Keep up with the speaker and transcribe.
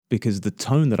because the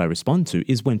tone that I respond to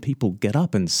is when people get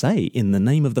up and say, in the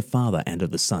name of the Father and of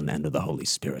the Son and of the Holy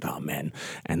Spirit, amen.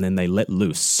 And then they let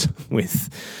loose with,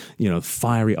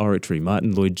 fiery oratory,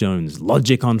 Martin Lloyd-Jones,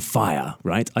 logic on fire,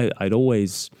 right? I'd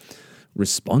always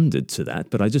responded to that,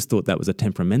 but I just thought that was a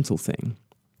temperamental thing.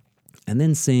 And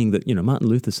then seeing that, Martin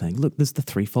Luther saying, look, there's the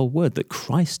threefold word, that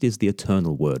Christ is the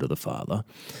eternal word of the Father,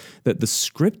 that the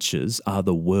scriptures are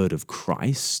the word of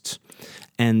Christ,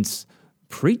 and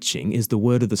preaching is the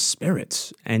word of the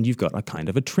Spirit. And you've got a kind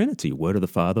of a trinity, word of the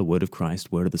Father, word of Christ,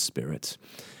 word of the Spirit.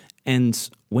 And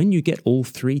when you get all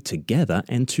three together,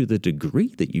 and to the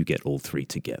degree that you get all three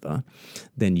together,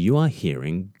 then you are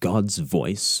hearing God's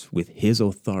voice with his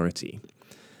authority.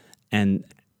 And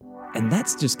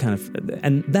that's just kind of,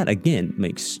 and that again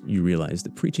makes you realize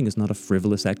that preaching is not a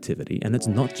frivolous activity, and it's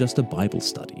not just a Bible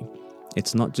study.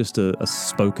 It's not just a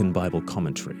spoken Bible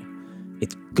commentary.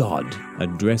 It's God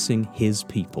addressing his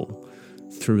people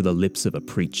through the lips of a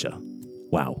preacher.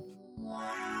 Wow.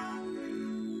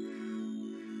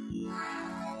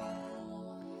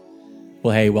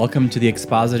 Well, hey, welcome to the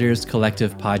Expositors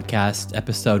Collective Podcast,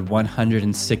 episode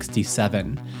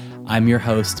 167. I'm your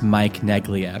host, Mike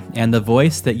Neglia, and the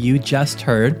voice that you just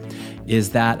heard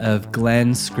is that of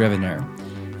Glen Scrivener.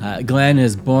 Glen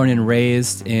is born and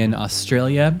raised in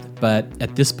Australia, but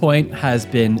at this point has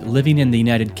been living in the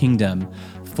United Kingdom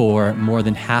for more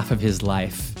than half of his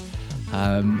life.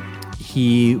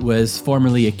 He was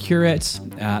formerly a curate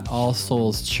at All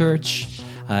Souls Church.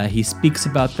 He speaks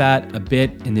about that a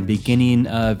bit in the beginning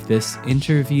of this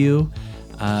interview,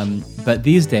 but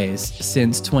these days,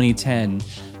 since 2010,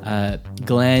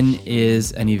 Glen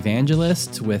is an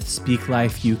evangelist with Speak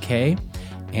Life UK,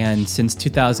 and since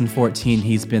 2014,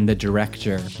 he's been the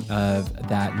director of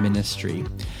that ministry.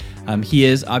 He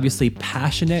is obviously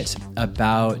passionate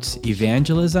about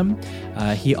evangelism.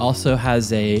 He also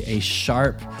has a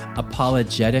sharp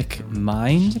apologetic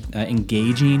mind,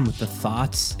 engaging with the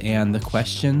thoughts and the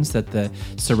questions that the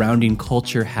surrounding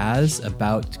culture has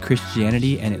about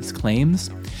Christianity and its claims.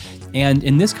 And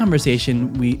in this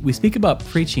conversation, we speak about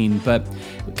preaching, but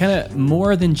kind of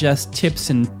more than just tips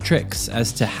and tricks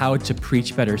as to how to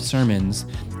preach better sermons,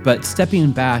 but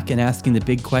stepping back and asking the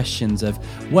big questions of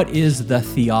what is the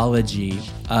theology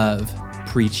of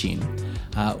preaching?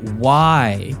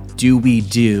 Why do we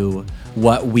do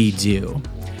what we do?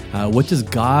 What does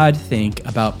God think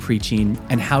about preaching,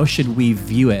 and how should we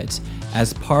view it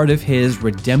as part of his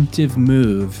redemptive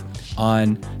move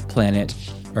on planet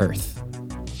Earth?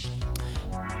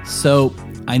 So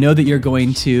I know that you're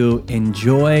going to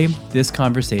enjoy this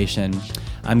conversation.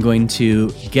 I'm going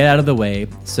to get out of the way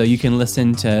so you can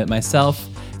listen to myself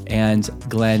and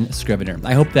Glen Scrivener.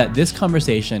 I hope that this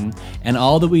conversation and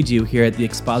all that we do here at the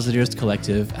Expositors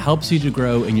Collective helps you to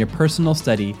grow in your personal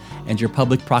study and your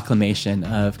public proclamation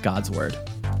of God's Word.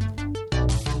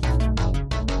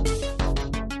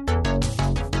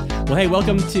 Well, hey,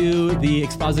 welcome to the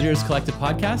Expositors Collective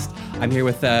Podcast. I'm here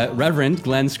with Reverend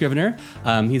Glen Scrivener.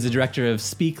 He's the director of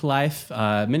Speak Life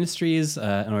Ministries,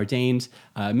 an ordained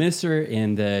minister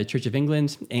in the Church of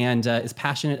England, and is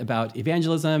passionate about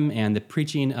evangelism and the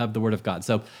preaching of the Word of God.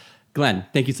 So, Glen,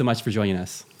 thank you so much for joining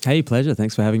us. Hey, pleasure.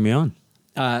 Thanks for having me on.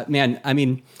 I've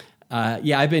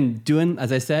been doing,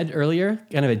 as I said earlier,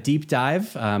 kind of a deep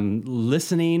dive,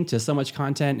 listening to so much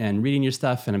content and reading your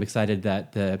stuff, and I'm excited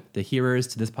that the hearers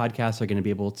to this podcast are going to be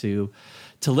able to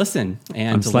listen.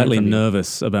 And I'm slightly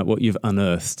nervous about what you've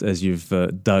unearthed as you've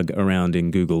dug around in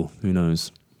Google. Who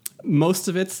knows? Most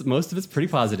of it's pretty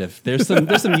positive. There's some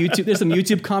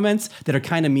YouTube comments that are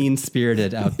kind of mean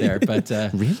spirited out there, but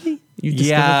really.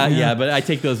 Yeah, but I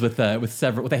take those with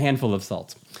a handful of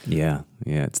salt. Yeah,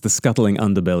 it's the scuttling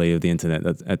underbelly of the internet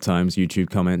at times, YouTube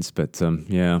comments, but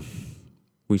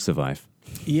we survive.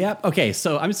 Yep. Okay,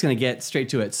 so I'm just going to get straight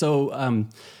to it. So,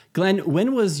 Glen,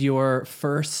 when was your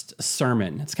first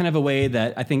sermon? It's kind of a way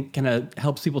that I think kind of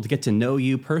helps people to get to know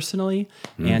you personally,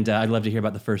 and I'd love to hear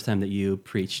about the first time that you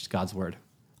preached God's Word.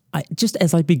 Just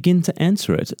as I begin to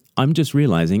answer it, I'm just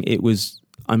realizing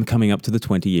I'm coming up to the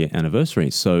 20-year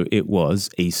anniversary. So it was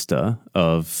Easter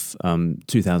of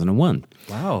 2001.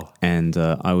 Wow. And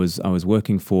I was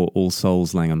working for All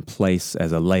Souls Langham Place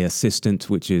as a lay assistant,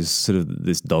 which is sort of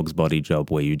this dog's body job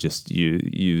where you just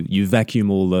you vacuum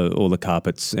all the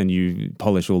carpets and you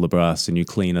polish all the brass and you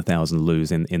clean 1,000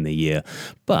 loos in the year.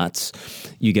 But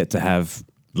you get to have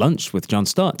lunch with John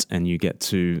Stott, and you get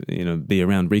to be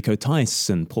around Rico Tice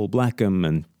and Paul Blackham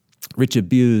and Richard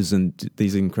Buse and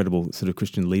these incredible sort of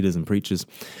Christian leaders and preachers,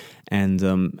 and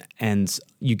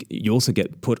you also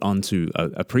get put onto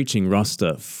a preaching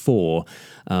roster for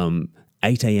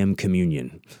 8 a.m.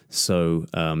 communion. So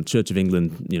Church of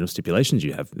England, stipulations,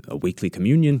 you have a weekly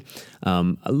communion.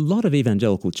 A lot of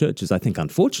evangelical churches, I think,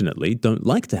 unfortunately, don't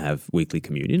like to have weekly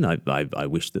communion. I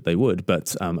wish that they would,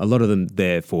 but a lot of them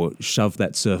therefore shove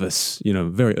that service,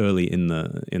 very early in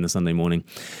the Sunday morning.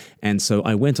 And so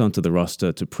I went onto the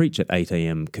roster to preach at 8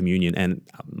 a.m. communion, and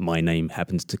my name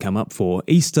happened to come up for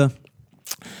Easter.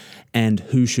 And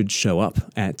who should show up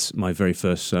at my very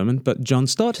first sermon but John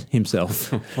Stott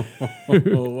himself?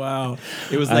 Oh, wow.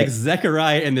 It was like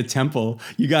Zechariah in the temple.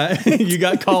 You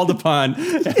got called upon,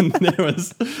 and there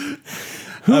was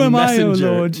Who am messenger. I,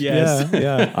 O Lord? Yes.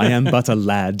 Yeah. I am but a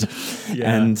lad.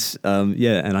 Yeah. And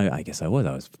and I guess I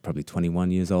was probably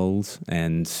 21 years old,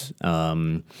 and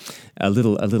a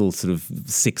little sort of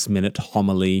 6-minute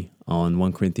homily on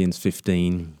 1 Corinthians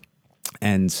 15.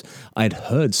 And I'd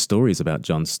heard stories about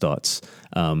John Stott,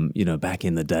 back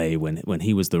in the day when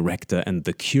he was the rector, and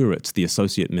the curate, the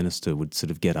associate minister, would sort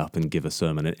of get up and give a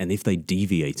sermon. And if they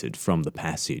deviated from the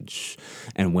passage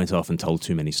and went off and told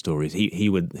too many stories, he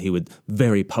would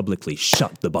very publicly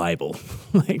shut the Bible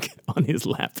like on his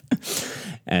lap,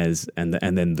 and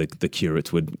then the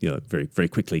curate would very very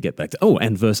quickly get back to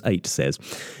and verse 8 says,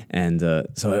 and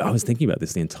so I was thinking about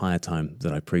this the entire time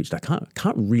that I preached. I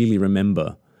can't really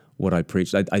remember what I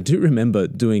preached. I do remember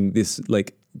doing this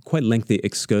like quite lengthy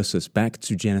excursus back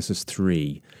to Genesis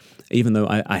 3, even though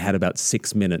I had about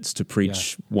 6 minutes to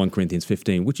preach 1 Corinthians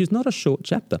 15, which is not a short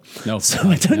chapter. No. So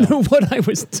I don't know what I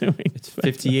was doing. It's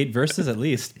 58 verses at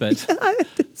least, but...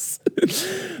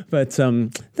 But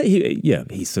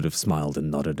he sort of smiled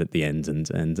and nodded at the end,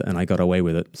 and I got away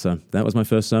with it. So that was my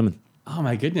first sermon. Oh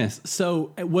my goodness!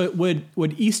 So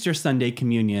would Easter Sunday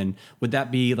communion, would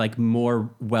that be like more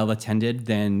well attended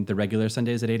than the regular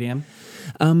Sundays at 8 a.m.?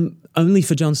 Only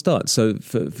for John Stott. So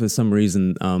for some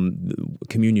reason,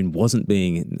 communion wasn't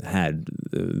being had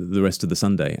the rest of the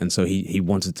Sunday, and so he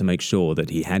wanted to make sure that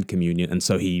he had communion, and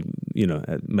so he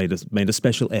made a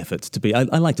special effort to be. I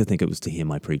like to think it was to hear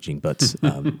my preaching, but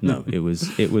no, it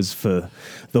was for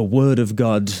the Word of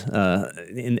God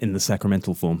in the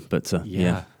sacramental form. But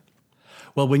yeah.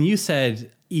 Well, when you said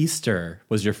Easter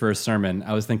was your first sermon,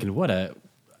 I was thinking,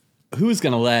 who's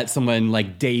going to let someone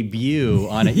like debut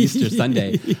on an Easter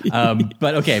Sunday?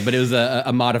 But it was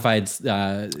a modified,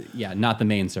 not the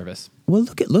main service. Well,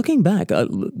 looking back,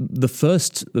 the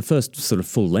first sort of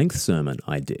full length sermon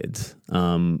I did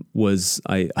was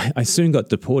I soon got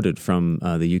deported from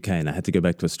the UK, and I had to go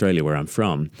back to Australia, where I'm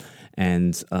from,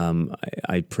 and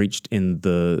I preached in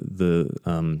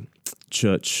the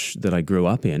church that I grew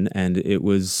up in, and it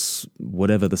was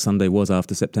whatever the Sunday was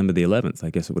after September the 11th. I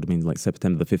guess it would have been like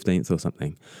September the 15th or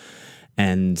something.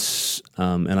 And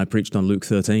I preached on Luke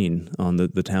 13 on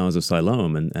the Towers of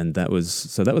Siloam, and that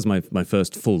was my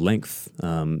first full length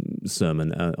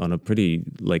sermon on a pretty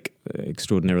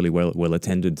extraordinarily well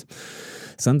attended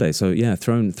Sunday. So yeah,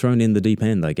 thrown in the deep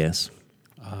end, I guess.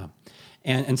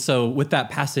 And so with that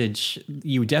passage,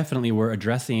 you definitely were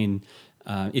addressing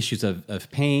issues of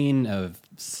pain, of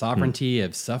sovereignty,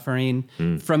 of suffering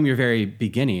from your very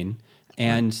beginning.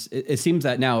 And it seems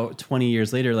that now, 20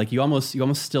 years later, like you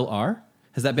almost still are.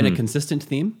 Has that been a consistent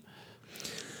theme?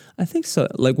 I think so.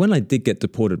 Like when I did get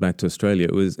deported back to Australia,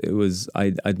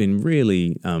 I'd been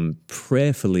really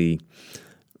prayerfully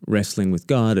wrestling with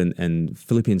God, and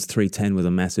Philippians 3:10 was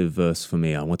a massive verse for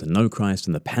me. I want to know Christ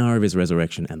and the power of his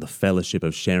resurrection and the fellowship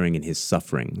of sharing in his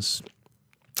sufferings.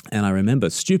 And I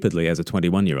remember stupidly as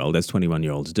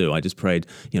 21-year-olds do, I just prayed,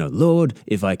 Lord,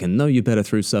 if I can know you better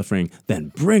through suffering,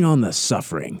 then bring on the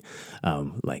suffering,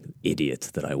 like idiot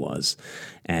that I was.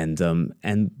 And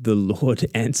the Lord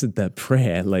answered that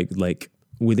prayer, like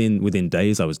within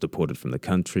days I was deported from the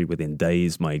country. Within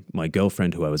days, my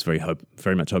girlfriend, who I was very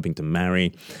much hoping to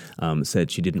marry, said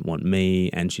she didn't want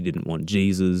me and she didn't want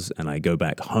Jesus. And I go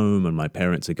back home and my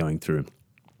parents are going through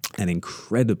an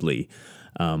incredibly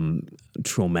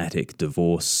traumatic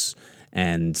divorce,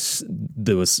 and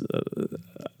there was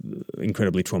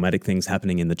incredibly traumatic things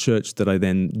happening in the church that I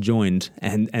then joined,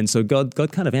 and so God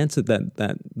kind of answered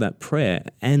that prayer,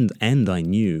 and I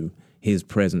knew his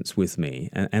presence with me,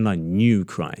 and I knew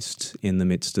Christ in the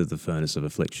midst of the furnace of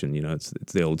affliction. It's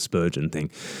the old Spurgeon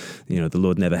thing. The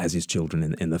Lord never has his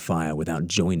children in the fire without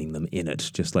joining them in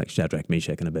it, just like Shadrach,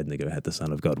 Meshach, and Abednego had the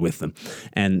Son of God with them.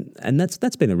 And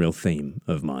that's been a real theme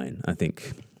of mine, I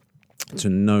think, to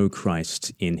know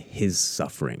Christ in his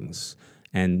sufferings.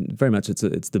 And very much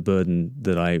it's the burden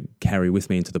that I carry with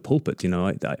me into the pulpit.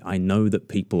 I know that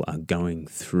people are going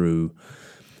through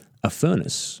a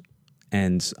furnace,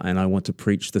 and I want to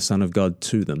preach the Son of God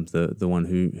to them, the one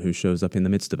who shows up in the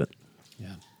midst of it.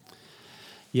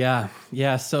 Yeah.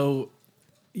 So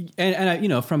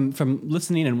And from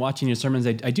listening and watching your sermons,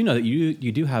 I do know that you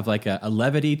do have like a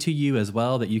levity to you as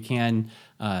well, that you can,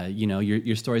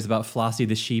 your stories about Flossie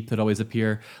the sheep that always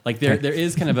appear, like there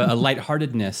is kind of a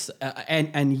lightheartedness,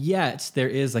 and yet there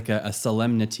is like a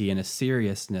solemnity and a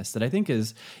seriousness that I think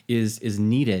is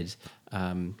needed,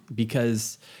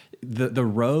 because the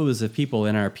rows of people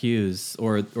in our pews,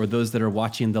 or those that are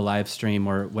watching the live stream,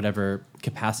 or whatever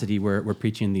capacity we're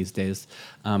preaching these days,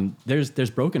 there's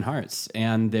broken hearts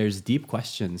and there's deep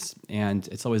questions, and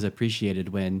it's always appreciated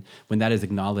when that is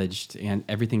acknowledged, and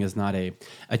everything is not a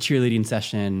cheerleading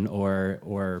session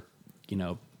or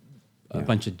a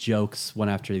bunch of jokes one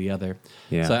after the other.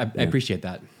 Yeah, so I appreciate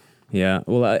that. Yeah,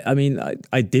 well,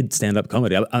 I did stand-up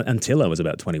comedy until I was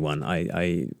about 21.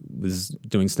 I was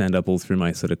doing stand-up all through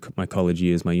my my college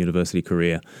years, my university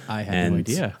career. I had no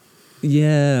idea.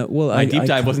 Yeah, well, my deep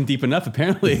dive wasn't deep enough,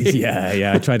 apparently.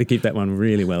 Yeah. I tried to keep that one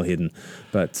really well hidden,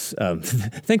 but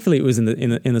thankfully it was in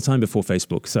the time before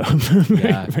Facebook. So I'm very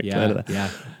glad of that. Yeah.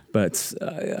 But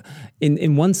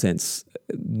in one sense,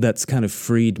 that's kind of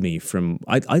freed me from.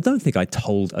 I don't think I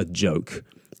told a joke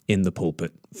in the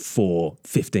pulpit for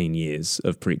 15 years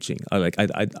of preaching.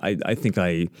 I think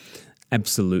I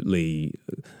absolutely,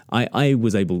 I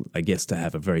was able, I guess, to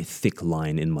have a very thick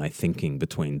line in my thinking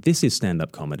between this is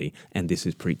stand-up comedy and this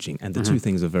is preaching, and the two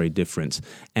things are very different.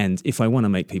 And if I want to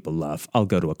make people laugh, I'll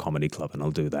go to a comedy club and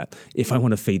I'll do that. If I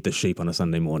want to feed the sheep on a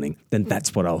Sunday morning, then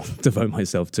that's what I'll devote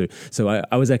myself to. So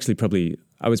I was actually probably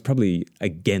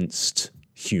against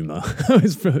humor.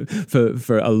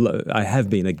 I have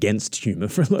been against humor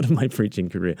for a lot of my preaching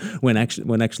career, when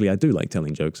actually I do like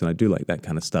telling jokes and I do like that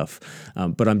kind of stuff.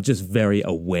 But I'm just very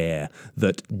aware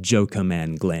that Joker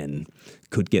Man Glenn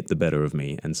could get the better of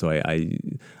me, and so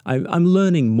I'm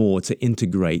learning more to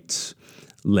integrate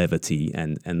levity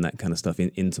and that kind of stuff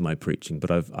into my preaching. But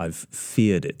I've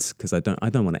feared it because I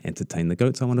don't want to entertain the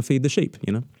goats. I want to feed the sheep.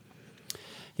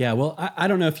 Yeah, well, I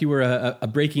don't know if you were a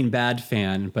Breaking Bad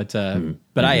fan, but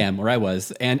I am, or I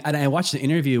was, and I watched an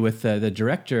interview with the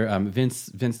director,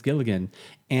 Vince Gilligan,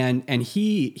 and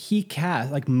he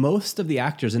cast, like, most of the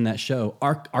actors in that show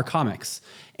are comics,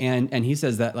 and he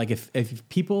says that, like, if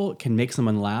people can make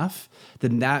someone laugh,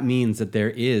 then that means that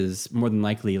there is more than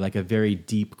likely like a very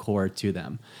deep core to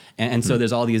them, and so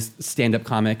there's all these stand-up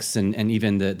comics, and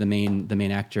even the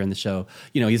main actor in the show,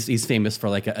 he's famous for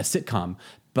like a sitcom.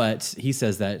 But he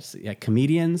says that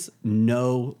comedians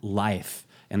know life,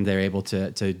 and they're able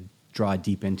to draw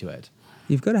deep into it.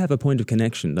 You've got to have a point of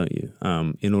connection, don't you,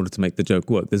 in order to make the joke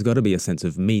work. There's got to be a sense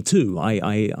of me too.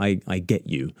 I get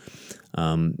you.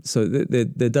 So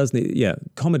there does need. Yeah,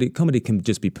 comedy can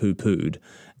just be poo-pooed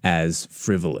as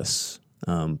frivolous.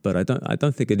 But I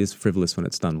don't think it is frivolous when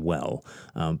it's done well.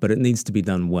 But it needs to be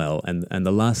done well. And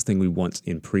the last thing we want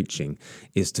in preaching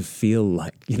is to feel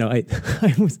like,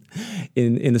 I was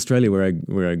in Australia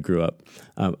where I grew up.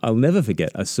 I'll never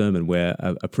forget a sermon where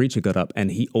a preacher got up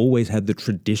and he always had the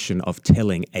tradition of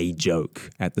telling a joke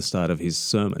at the start of his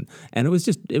sermon. And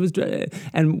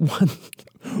and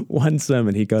one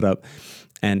sermon he got up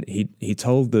and he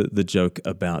told the joke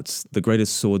about the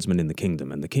greatest swordsman in the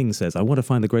kingdom. And the king says, I want to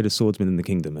find the greatest swordsman in the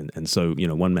kingdom. And so,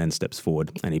 one man steps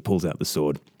forward and he pulls out the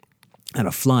sword. And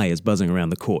a fly is buzzing around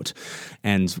the court.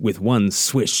 And with one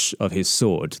swish of his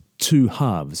sword, 2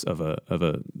 halves of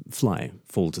a fly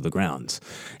fall to the ground.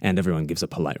 And everyone gives a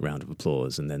polite round of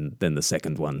applause. And then the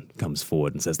second one comes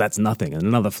forward and says, that's nothing. And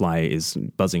another fly is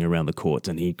buzzing around the court.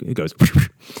 And he goes,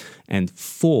 and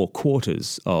 4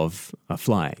 quarters of a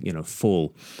fly,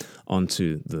 fall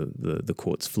onto the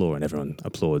court's floor. And everyone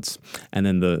applauds. And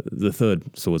then the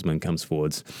third swordsman comes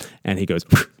forwards and he goes,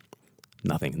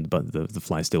 nothing, but the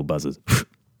fly still buzzes.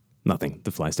 Nothing,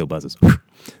 the fly still buzzes.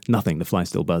 Nothing, the fly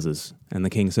still buzzes. And the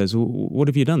king says, well, what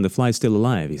have you done? The fly's still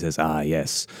alive. He says,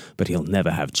 yes, but he'll never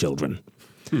have children.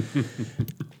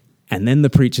 And then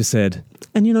the preacher said,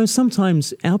 and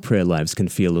sometimes our prayer lives can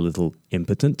feel a little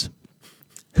impotent.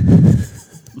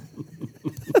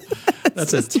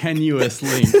 That's a tenuous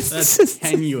link. That's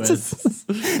tenuous.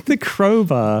 The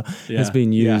crowbar has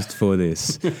been used for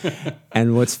this.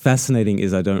 And what's fascinating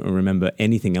is I don't remember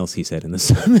anything else he said in the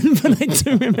sermon, but I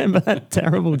do remember that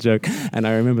terrible joke. And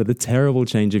I remember the terrible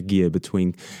change of gear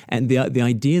and the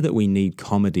idea that we need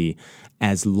comedy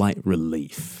as light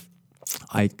relief.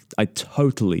 I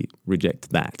totally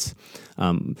reject that.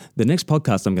 The next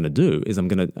podcast I'm going to do is I'm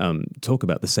going to talk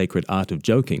about the sacred art of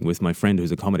joking with my friend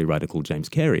who's a comedy writer called James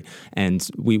Carey. And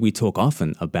we talk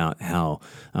often about how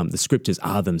the scriptures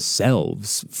are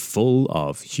themselves full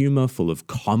of humor, full of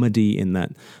comedy in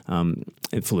that,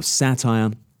 full of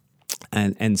satire.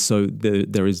 And so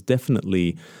there is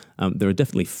definitely there are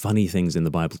definitely funny things in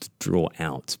the Bible to draw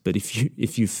out. But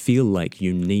if you feel like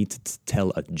you need to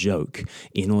tell a joke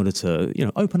in order to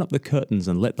open up the curtains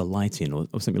and let the light in or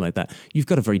something like that, you've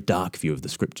got a very dark view of the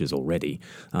scriptures already.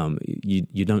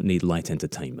 You don't need light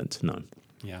entertainment. No.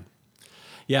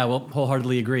 Yeah. Well,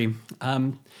 wholeheartedly agree.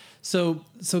 So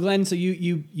Glenn, so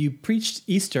you preached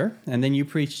Easter, and then you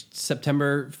preached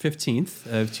September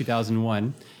 15th of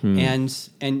 2001,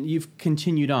 and you've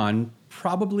continued on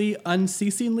probably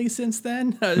unceasingly since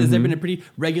then. Has there been a pretty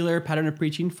regular pattern of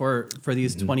preaching for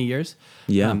these 20 years?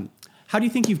 Yeah. How do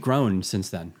you think you've grown since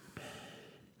then?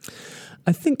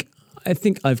 I think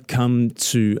I've come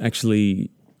to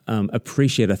actually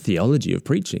appreciate a theology of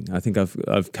preaching. I think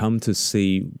I've come to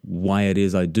see why it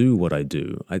is I do what I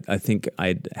do. I think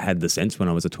I'd had the sense when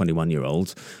I was a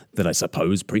 21-year-old that I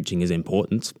suppose preaching is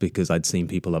important because I'd seen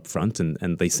people up front and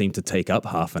they seem to take up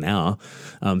half an hour.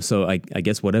 So I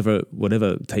guess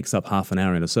whatever takes up half an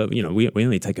hour in a service, we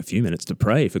only take a few minutes to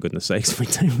pray, for goodness sakes.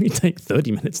 We take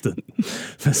 30 minutes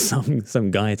for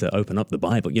some guy to open up the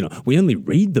Bible. We only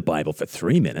read the Bible for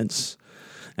 3 minutes.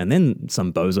 And then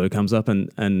some bozo comes up and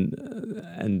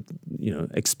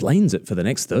explains it for the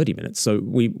next 30 minutes. So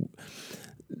we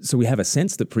have a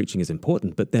sense that preaching is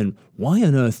important. But then why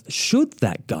on earth should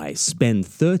that guy spend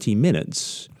 30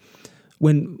 minutes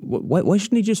when why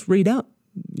shouldn't he just read out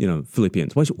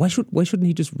Philippians? Why shouldn't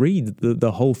he just read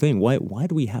the whole thing? Why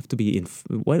do we have to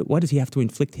why does he have to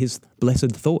inflict his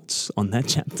blessed thoughts on that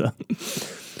chapter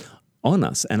on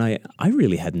us? And I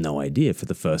really had no idea for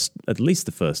at least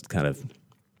the first kind of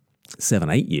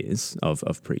 7-8 years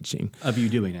of preaching. Of you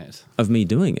doing it. Of me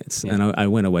doing it. Yeah. And I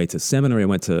went away to seminary. I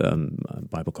went to a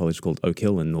Bible college called Oak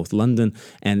Hill in North London,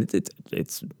 and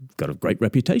it's got a great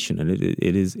reputation, and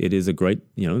it is a great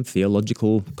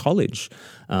theological college.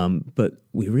 But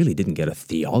we really didn't get a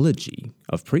theology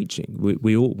of preaching.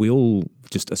 We all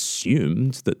just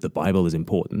assumed that the Bible is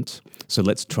important, so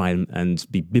let's try and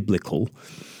be biblical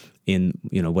in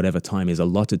whatever time is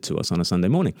allotted to us on a Sunday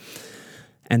morning.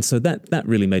 And so that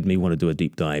really made me want to do a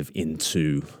deep dive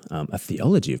into a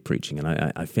theology of preaching. And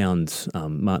I found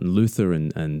Martin Luther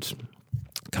and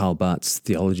Karl Barth's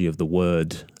theology of the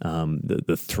word,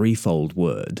 the threefold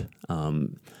word,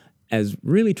 as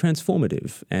really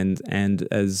transformative and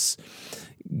as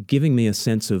giving me a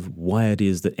sense of why it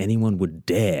is that anyone would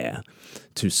dare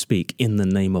to speak in the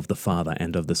name of the Father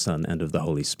and of the Son and of the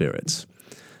Holy Spirit.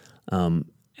 And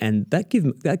that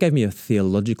gave me a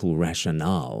theological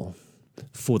rationale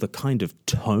for the kind of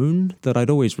tone that I'd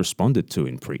always responded to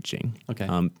in preaching. Okay.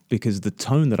 Because the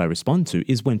tone that I respond to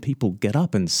is when people get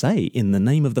up and say, in the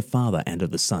name of the Father and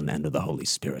of the Son and of the Holy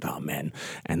Spirit, Amen.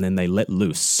 And then they let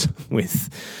loose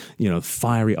with,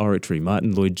 fiery oratory,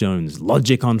 Martin Lloyd-Jones,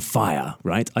 logic on fire,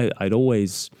 right? I'd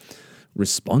always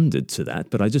responded to that,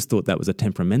 but I just thought that was a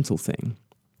temperamental thing.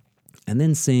 And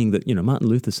then seeing that, Martin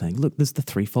Luther saying, look, there's the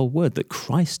threefold word, that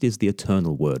Christ is the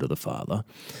eternal word of the Father,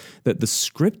 that the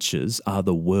scriptures are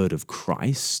the word of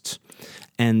Christ,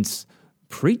 and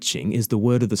preaching is the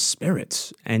word of the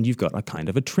Spirit. And you've got a kind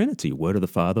of a trinity, word of the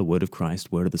Father, word of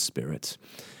Christ, word of the Spirit.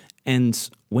 And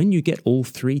when you get all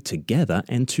three together,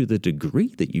 and to the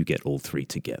degree that you get all three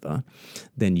together,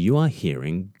 then you are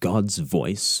hearing God's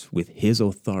voice with his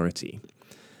authority.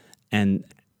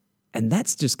 And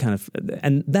that's just kind of,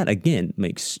 and that again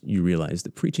makes you realize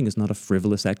that preaching is not a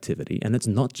frivolous activity, and it's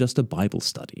not just a Bible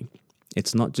study.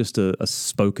 It's not just a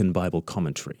spoken Bible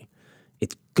commentary.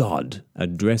 It's God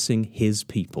addressing his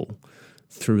people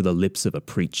through the lips of a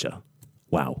preacher.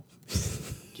 Wow.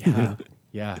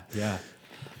 Yeah.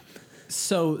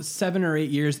 So 7 or 8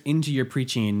 years into your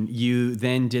preaching, you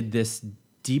then did this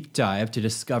deep dive to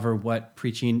discover what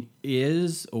preaching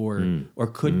is or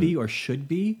could be or should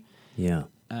be. Yeah.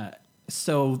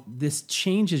 So this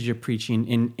changes your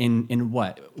preaching in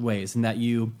what ways? In that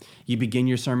you begin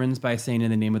your sermons by saying,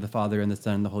 in the name of the Father and the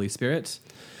Son and the Holy Spirit?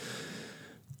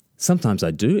 Sometimes I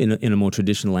do. In a more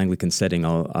traditional Anglican setting,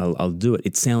 I'll do it.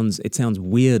 It sounds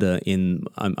weirder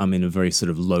I'm in a very sort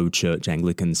of low church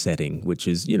Anglican setting, which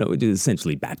is it is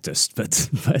essentially Baptist, but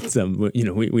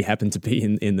we happen to be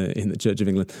in the Church of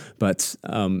England. But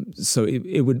so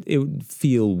it would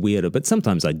feel weirder. But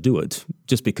sometimes I do it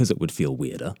just because it would feel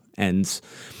weirder. And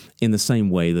in the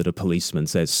same way that a policeman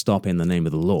says "stop" in the name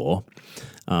of the law,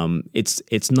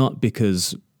 it's not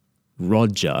because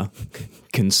Roger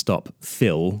can stop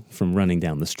Phil from running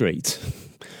down the street.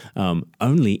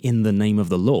 Only in the name of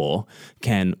the law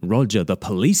can Roger the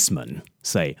policeman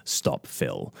say, "Stop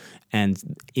Phil."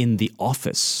 And in the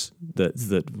office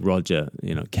that Roger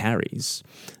carries,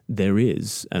 there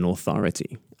is an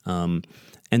authority.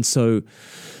 And so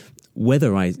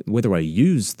whether I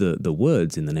use the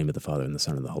words in the name of the Father and the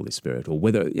Son and the Holy Spirit, or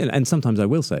whether, and sometimes I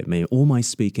will say, may all my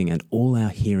speaking and all our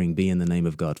hearing be in the name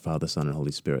of God, Father, Son, and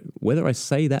Holy Spirit. Whether I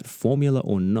say that formula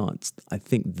or not, I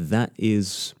think that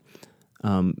is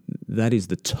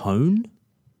the tone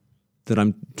that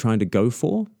I'm trying to go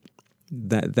for.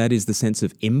 That is the sense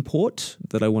of import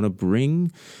that I want to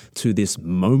bring to this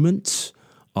moment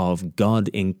of God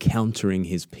encountering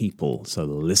his people. So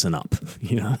listen up,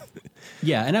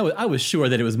 Yeah, and I was sure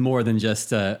that it was more than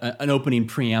just an opening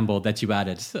preamble that you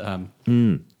added, so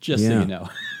you know.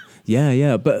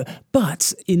 Yeah.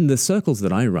 But in the circles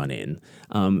that I run in,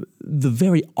 the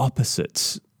very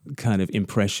opposite kind of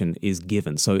impression is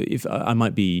given. So if I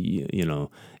might be,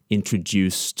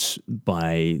 introduced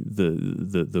by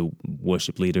the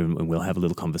worship leader, and we'll have a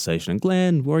little conversation. And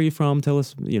Glenn, where are you from? Tell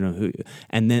us, who.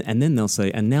 And then they'll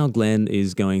say, and now Glenn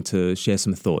is going to share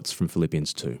some thoughts from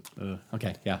Philippians 2.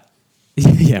 Okay, yeah.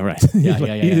 Yeah, right. Yeah.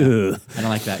 I don't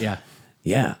like that. Yeah.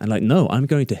 Yeah, and no, I'm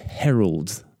going to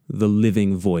herald the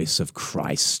living voice of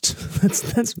Christ.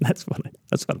 That's what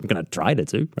I'm going to try to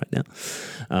do right now.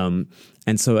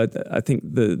 And so I think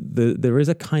there is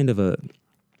a kind of a,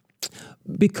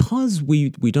 because we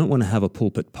don't want to have a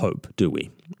pulpit pope, do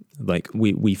we?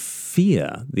 We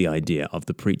fear the idea of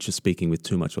the preacher speaking with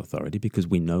too much authority, because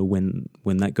we know when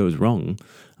that goes wrong,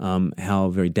 how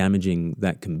very damaging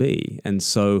that can be. And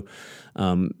so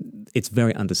it's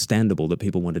very understandable that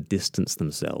people want to distance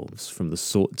themselves from the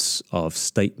sorts of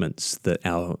statements that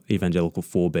our evangelical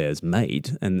forebears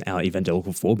made. And our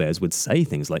evangelical forebears would say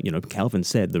things like, Calvin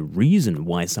said, the reason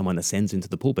why someone ascends into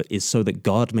the pulpit is so that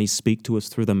God may speak to us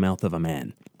through the mouth of a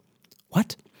man.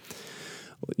 What?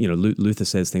 Luther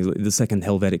says things like the Second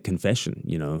Helvetic Confession,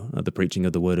 the preaching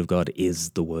of the Word of God is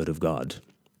the Word of God.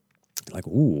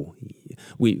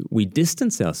 We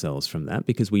distance ourselves from that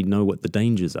because we know what the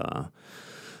dangers are.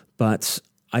 But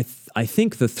I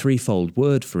think the threefold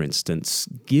word, for instance,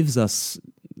 gives us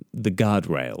the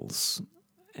guardrails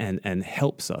and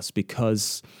helps us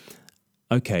because,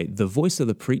 the voice of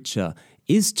the preacher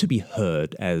is to be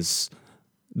heard as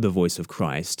the voice of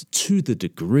Christ to the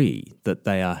degree that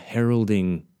they are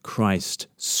heralding Christ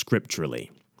scripturally.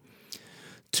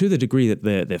 To the degree that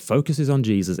their focus is on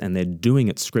Jesus and they're doing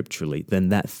it scripturally, then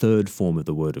that third form of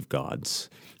the Word of God's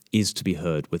is to be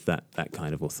heard with that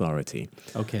kind of authority.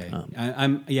 Okay,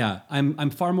 I'm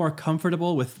far more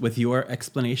comfortable with your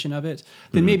explanation of it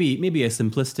than maybe a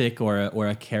simplistic or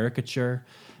a caricature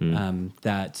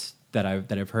that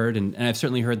I've heard, and I've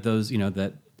certainly heard those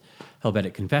that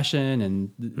Helvetic Confession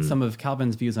and some of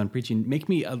Calvin's views on preaching make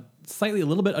me a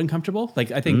little bit uncomfortable.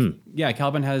 I think,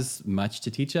 Calvin has much to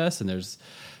teach us, and there's,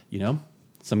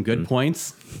 some good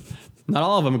points. Not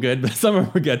all of them are good, but some of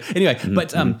them are good. Anyway,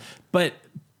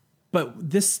 but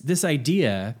this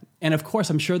idea, and of course,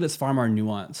 I'm sure that's far more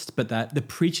nuanced, but that the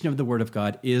preaching of the Word of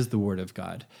God is the Word of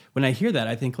God. When I hear that,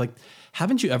 I think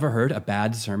haven't you ever heard a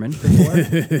bad sermon before?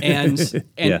 and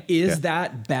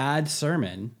that bad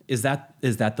sermon, is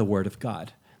that the Word of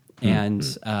God? And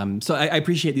so I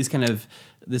appreciate these kind of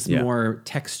more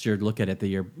textured look at it that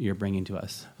you're bringing to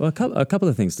us. Well, a couple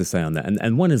of things to say on that,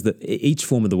 and one is that each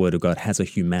form of the Word of God has a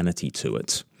humanity to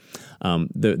it.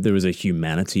 There is a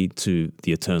humanity to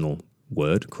the eternal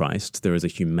Word, Christ. There is a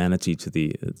humanity to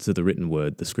the written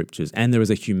Word, the Scriptures, and there is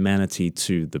a humanity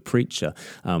to the preacher.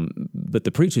 But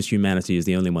the preacher's humanity is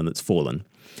the only one that's fallen.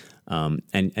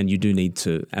 And you do need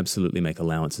to absolutely make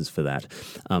allowances for that.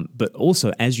 But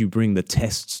also, as you bring the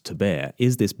tests to bear,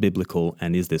 is this biblical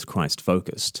and is this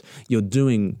Christ-focused? You're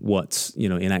doing what,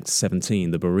 in Acts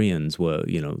 17, the Bereans were,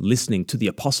 listening to the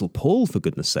Apostle Paul, for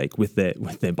goodness sake, with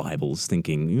their Bibles,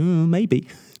 thinking, maybe.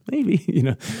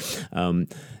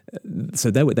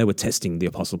 So they were testing the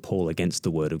Apostle Paul against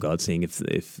the Word of God, seeing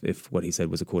if what he said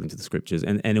was according to the Scriptures.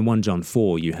 And in 1 John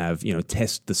 4, you have,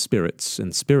 test the spirits,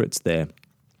 and spirits there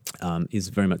is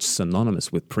very much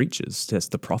synonymous with preachers.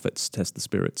 Test the prophets, test the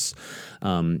spirits.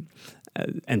 And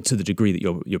to the degree that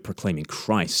you're proclaiming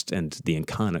Christ and the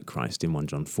incarnate Christ in 1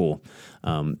 John 4,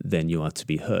 then you are to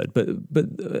be heard. But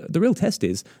the real test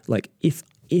is,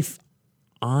 if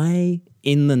I,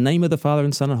 in the name of the Father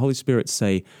and Son and Holy Spirit,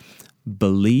 say,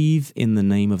 believe in the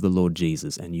name of the Lord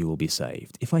Jesus and you will be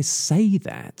saved. If I say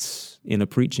that in a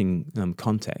preaching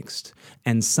context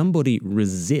and somebody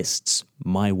resists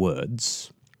my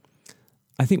words,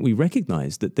 I think we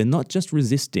recognize that they're not just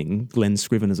resisting Glenn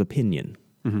Scrivener's opinion.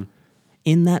 Mm-hmm.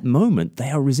 In that moment,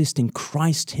 they are resisting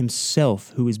Christ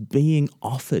himself, who is being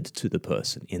offered to the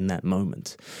person in that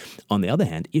moment. On the other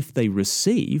hand, if they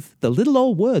receive the little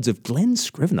old words of Glenn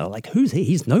Scrivener, like, who's he?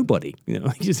 He's nobody.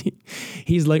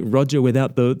 He's like Roger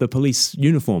without the police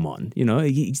uniform on.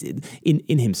 He's,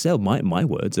 in himself, my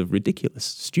words are ridiculous,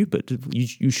 stupid.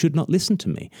 You should not listen to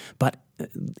me. But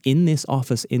in this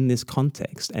office, in this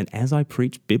context, and as I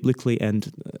preach biblically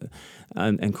and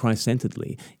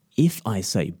Christ-centeredly, if I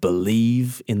say,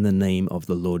 believe in the name of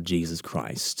the Lord Jesus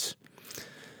Christ,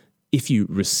 if you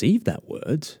receive that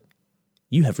word,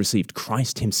 you have received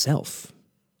Christ himself.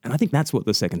 And I think that's what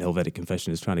the Second Helvetic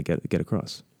Confession is trying to get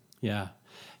across. Yeah.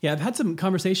 Yeah, I've had some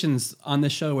conversations on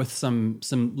this show with some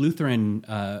Lutheran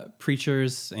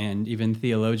preachers and even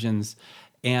theologians,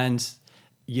 and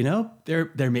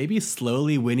they're maybe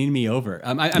slowly winning me over.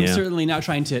 I'm certainly not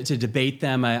trying to debate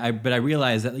them, but I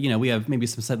realize that we have maybe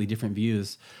some slightly different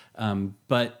views.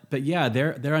 But yeah,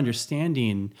 their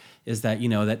understanding is that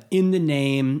that in the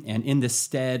name and in the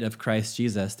stead of Christ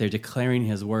Jesus, they're declaring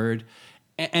His word.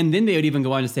 And then they would even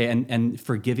go on to say, and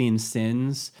forgiving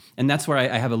sins. And that's where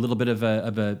I have a little bit of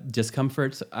a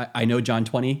discomfort. I know John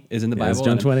 20 is in the Bible. It's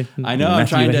John 20. I know.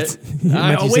 Matthew I'm trying 8. to.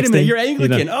 Wait a minute. You're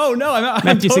Anglican. Oh, no. I'm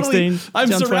Matthew totally, 16. I'm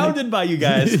John surrounded 20. by you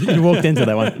guys. You walked into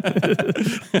that one.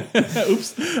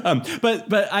 Oops.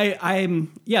 But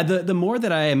I'm the more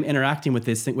that I am interacting with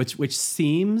this thing, which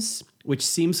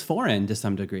seems foreign to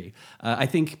some degree. I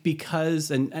think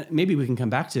because, and maybe we can come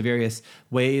back to various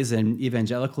ways in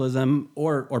evangelicalism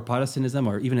or Protestantism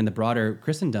or even in the broader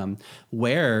Christendom,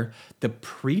 where the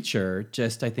preacher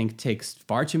just, I think, takes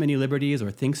far too many liberties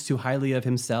or thinks too highly of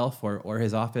himself or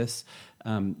his office.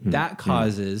 That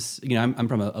causes, I'm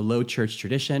from a low church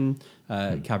tradition,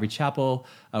 Calvary Chapel.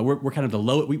 We're kind of the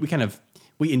low,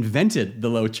 we invented the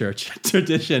low church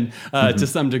tradition to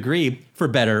some degree, for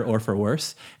better or for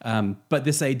worse. But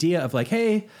this idea of like,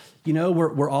 hey,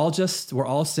 we're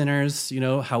all sinners,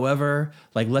 however,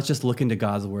 like, let's just look into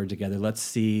God's word together. Let's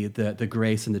see the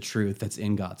grace and the truth that's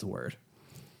in God's word.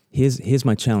 Here's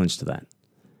my challenge to that.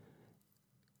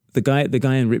 The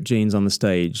guy in ripped jeans on the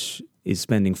stage is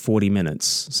spending 40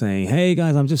 minutes saying, hey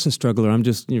guys, I'm just a struggler. I'm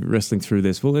just wrestling through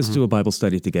this. Well, let's do a Bible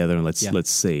study together and let's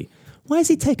see. Why is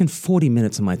he taking 40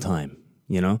 minutes of my time?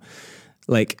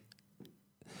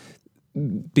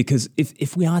 Because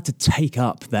if we are to take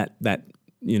up that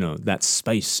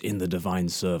space in the divine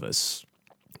service,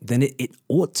 then it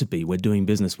ought to be we're doing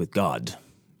business with God,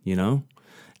 and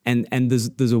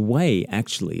there's a way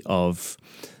actually of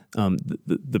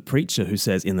the preacher who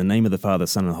says in the name of the Father,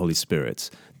 Son, and Holy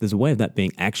Spirit. There's a way of that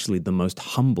being actually the most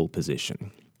humble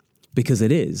position, because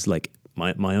it is like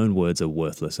my own words are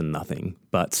worthless and nothing,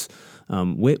 but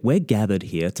we're gathered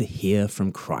here to hear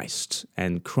from Christ,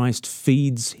 and Christ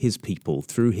feeds his people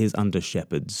through his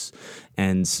under-shepherds,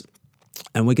 and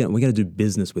we're going to do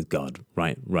business with God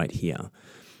right here.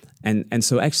 And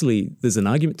so actually there's an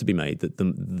argument to be made that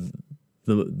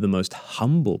the most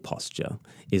humble posture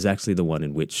is actually the one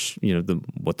in which,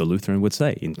 what the Lutheran would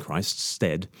say, in Christ's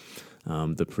stead,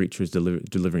 the preacher is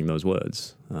delivering those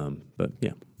words. But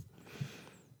yeah.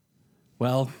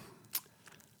 Well,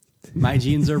 my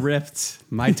jeans are ripped.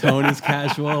 My tone is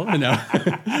casual.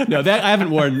 No, that I haven't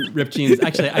worn ripped jeans.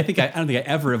 Actually, I don't think I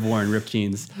ever have worn ripped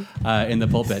jeans in the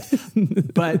pulpit.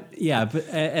 But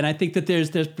and I think that there's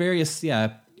various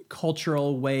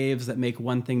cultural waves that make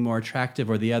one thing more attractive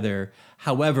or the other.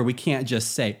 However, we can't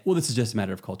just say, well, this is just a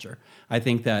matter of culture. I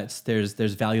think that there's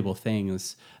valuable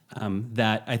things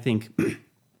that I think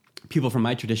people from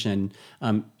my tradition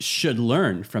should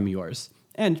learn from yours.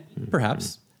 And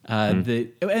perhaps,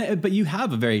 but you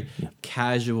have a very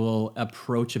casual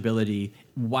approachability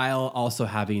while also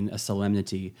having a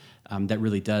solemnity that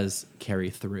really does carry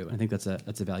through. I think that's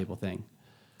a valuable thing.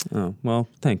 Oh, well,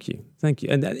 thank you. And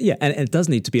and it does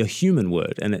need to be a human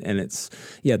word, and it's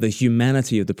the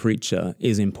humanity of the preacher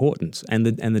is important, and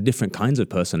the different kinds of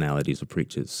personalities of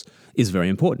preachers is very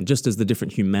important, just as the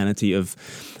different humanity of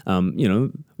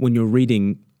when you're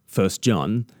reading 1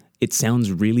 John, it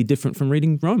sounds really different from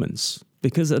reading Romans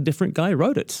because a different guy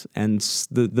wrote it, and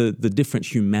the different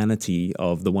humanity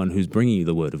of the one who's bringing you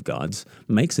the word of God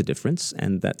makes a difference,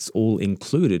 and that's all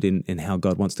included in how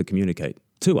God wants to communicate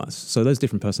to us. So those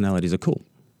different personalities are cool.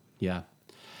 Yeah.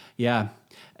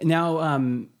 Now,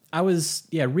 I was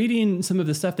reading some of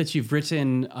the stuff that you've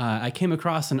written. I came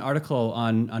across an article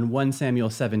on 1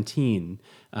 Samuel 17,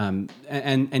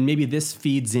 and maybe this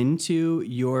feeds into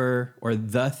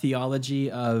the theology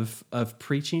of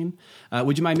preaching.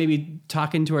 Would you mind maybe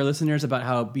talking to our listeners about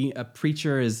how being a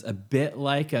preacher is a bit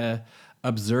like a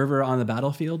observer on the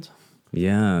battlefield?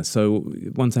 Yeah, so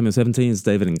 1 Samuel 17 is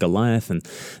David and Goliath, and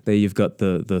there you've got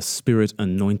the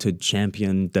Spirit-anointed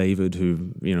champion David,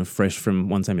 who, fresh from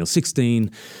 1 Samuel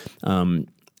 16,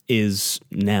 is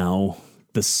now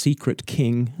the secret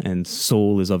king, and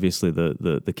Saul is obviously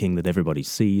the king that everybody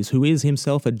sees, who is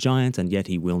himself a giant, and yet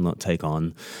he will not take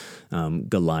on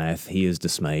Goliath. He is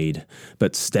dismayed.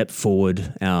 But step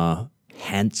forward, our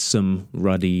handsome,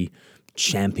 ruddy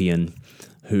champion,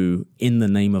 who, in the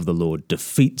name of the Lord,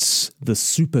 defeats the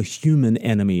superhuman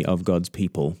enemy of God's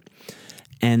people.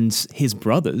 And his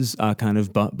brothers are kind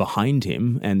of behind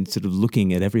him and sort of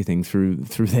looking at everything through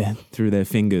their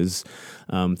fingers,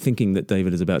 thinking that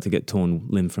David is about to get torn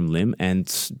limb from limb.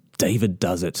 And David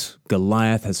does it.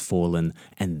 Goliath has fallen.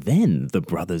 And then the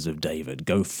brothers of David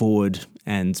go forward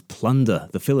and plunder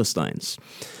the Philistines.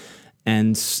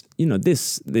 And,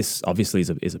 this obviously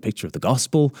is a picture of the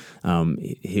gospel.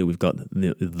 Here we've got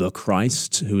the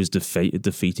Christ, who is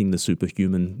defeating the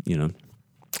superhuman,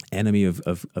 enemy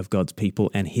of God's people,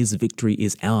 and his victory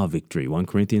is our victory. 1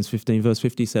 Corinthians 15 verse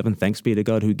 57, thanks be to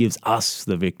God who gives us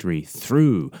the victory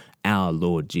through our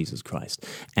Lord Jesus Christ.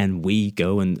 And we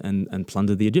go and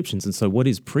plunder the Egyptians. And so what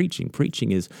is preaching?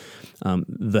 Preaching is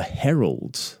the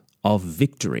herald of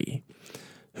victory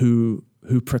who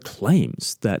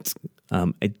proclaims that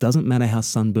it doesn't matter how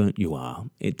sunburnt you are.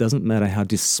 It doesn't matter how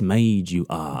dismayed you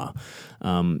are.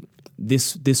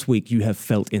 This week you have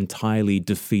felt entirely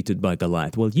defeated by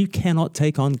Goliath. Well, you cannot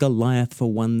take on Goliath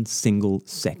for 1 single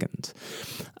second.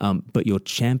 But your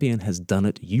champion has done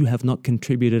it. You have not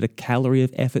contributed a calorie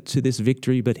of effort to this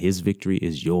victory, but his victory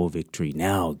is your victory.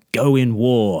 Now go in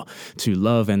war to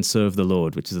love and serve the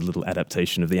Lord, which is a little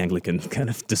adaptation of the Anglican kind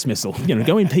of dismissal.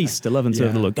 Go in peace to love and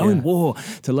serve the Lord. Go in war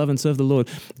to love and serve the Lord.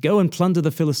 Go and plunder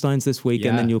the Philistines this week,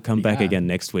 and then you'll come back again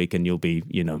next week, and you'll be,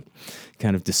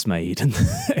 kind of dismayed and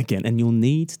again. And you'll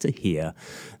need to hear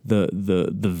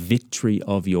the victory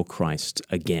of your Christ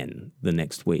again the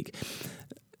next week.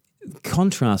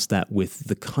 Contrast that with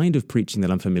the kind of preaching that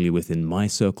I'm familiar with in my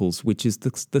circles, which is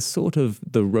the sort of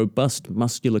the robust,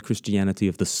 muscular Christianity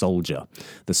of the soldier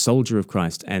of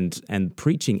Christ. And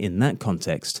preaching in that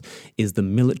context is the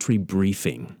military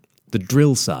briefing, the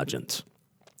drill sergeant,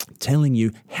 telling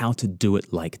you how to do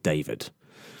it like David.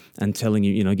 And telling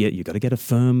you, you got to get a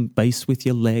firm base with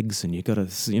your legs, and you got to,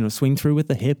 swing through with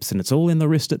the hips, and it's all in the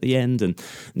wrist at the end. And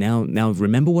now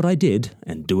remember what I did,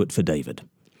 and do it for David.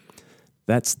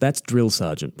 That's drill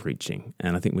sergeant preaching,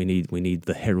 and I think we need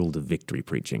the herald of victory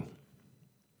preaching.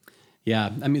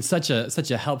 Yeah, I mean, such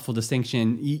a helpful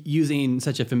distinction, using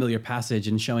such a familiar passage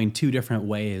and showing two different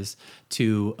ways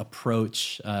to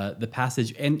approach the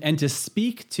passage and to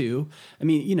speak to,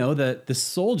 the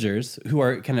soldiers who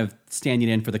are kind of standing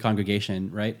in for the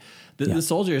congregation, right? The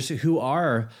soldiers who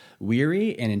are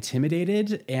weary and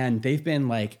intimidated, and they've been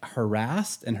like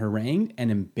harassed and harangued and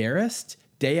embarrassed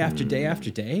day after day after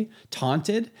day,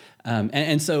 taunted.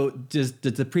 And so does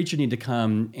the preacher need to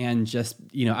come and just,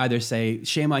 either say,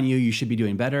 shame on you, you should be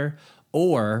doing better,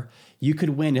 or you could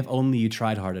win if only you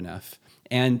tried hard enough.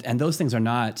 And those things are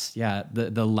not,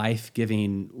 the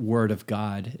life-giving word of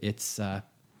God. It's, so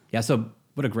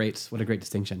what a great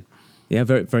distinction. Yeah,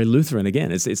 very, very Lutheran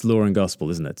again. It's law and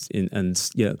gospel, isn't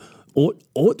it?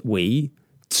 Ought we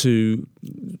to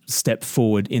step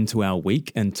forward into our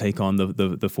week and take on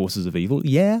the forces of evil?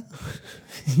 Yeah.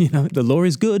 The law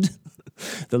is good.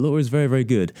 The law is very, very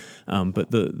good.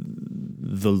 But the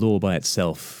law by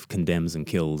itself condemns and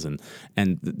kills. And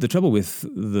the trouble with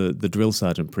the drill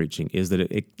sergeant preaching is that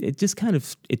it just kind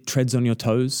of, it treads on your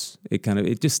toes.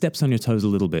 It just steps on your toes a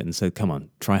little bit and says, come on,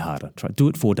 try harder. Do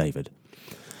it for David.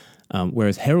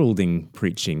 Whereas heralding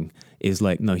preaching is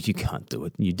like, no, you can't do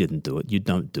it. You didn't do it. You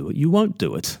don't do it. You won't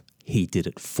do it. He did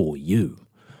it for you.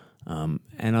 And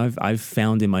I've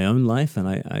found in my own life, and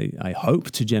I hope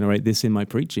to generate this in my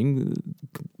preaching,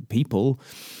 people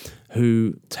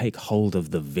who take hold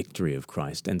of the victory of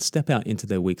Christ and step out into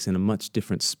their weeks in a much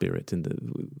different spirit,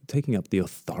 and taking up the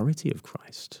authority of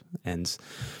Christ and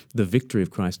the victory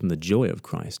of Christ and the joy of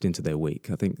Christ into their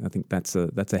week. I think that's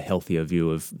a healthier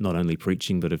view of not only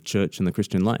preaching but of church and the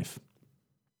Christian life.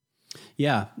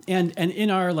 Yeah, and in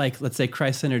our, let's say,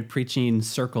 Christ-centered preaching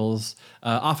circles,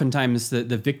 oftentimes the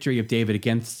victory of David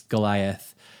against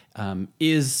Goliath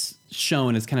is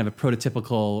shown as kind of a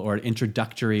prototypical or an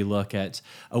introductory look at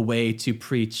a way to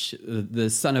preach the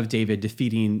Son of David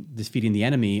defeating the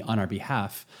enemy on our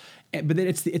behalf. But then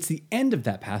it's the end of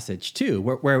that passage too,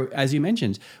 where as you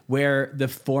mentioned, where the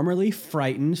formerly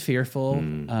frightened, fearful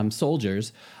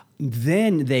soldiers,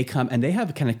 then they come and they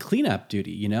have kind of cleanup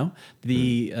duty.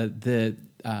 The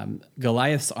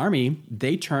Goliath's army,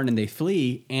 they turn and they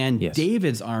flee, and Yes.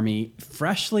 David's army,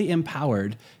 freshly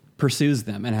empowered, pursues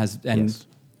them and Yes.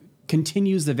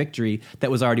 continues the victory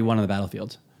that was already won on the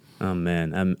battlefield.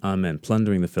 Amen. Amen.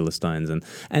 Plundering the Philistines,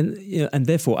 and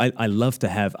therefore, I love to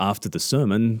have after the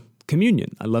sermon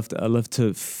communion. I love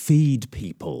to feed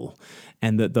people,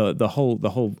 and the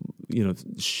whole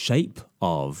shape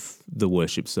of the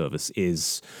worship service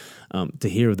is to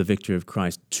hear of the victory of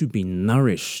Christ, to be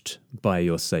nourished by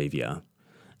your Savior,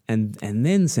 and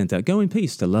then sent out. Go in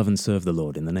peace to love and serve the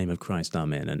Lord in the name of Christ,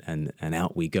 amen. And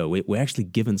out we go. We're actually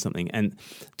given something. And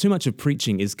too much of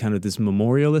preaching is kind of this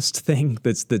memorialist thing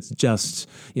that's just,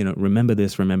 remember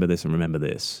this, and remember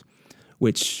this.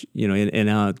 Which, in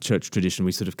our church tradition,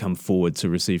 we sort of come forward to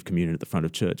receive communion at the front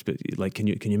of church. But like, can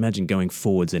you imagine going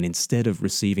forwards and instead of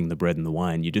receiving the bread and the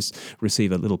wine, you just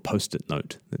receive a little Post-it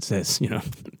note that says,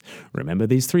 remember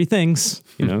these 3 things,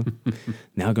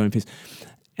 now go in peace.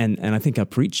 And I think our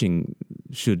preaching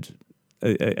should,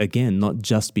 again, not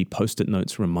just be Post-it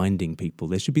notes reminding people.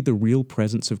 There should be the real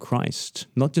presence of Christ,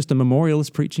 not just a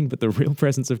memorialist preaching, but the real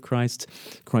presence of Christ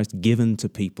given to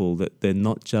people, that they're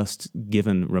not just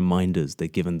given reminders, they're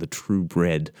given the true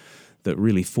bread that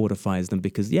really fortifies them,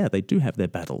 because, they do have their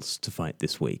battles to fight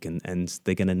this week, and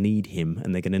they're going to need Him,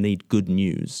 and they're going to need good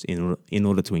news in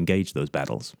order to engage those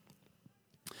battles.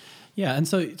 Yeah, and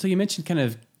so you mentioned kind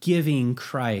of giving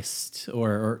Christ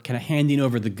or kind of handing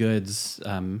over the goods,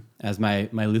 as my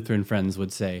Lutheran friends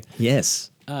would say.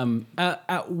 Yes.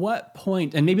 At what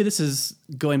point, and maybe this is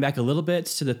going back a little bit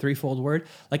to the threefold word,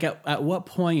 like at what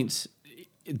point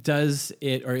does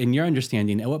it, or in your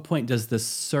understanding, at what point does the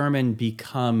sermon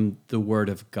become the Word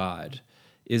of God?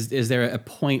 Is there a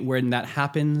point where that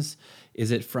happens?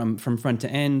 Is it from front to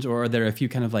end, or are there a few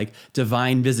kind of like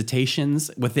divine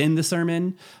visitations within the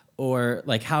sermon? Or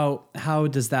like how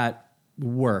does that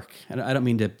work? I don't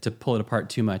mean to pull it apart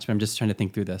too much, but I'm just trying to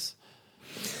think through this.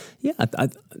 Yeah,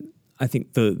 I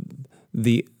think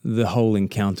the whole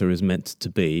encounter is meant to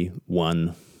be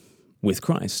one with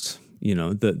Christ.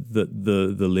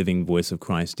 The living voice of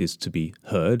Christ is to be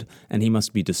heard, and He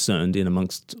must be discerned in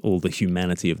amongst all the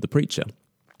humanity of the preacher.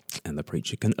 And the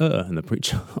preacher can err, and the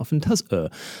preacher often does err.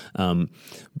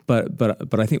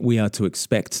 But I think we are to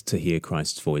expect to hear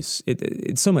Christ's voice.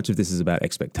 So much of this is about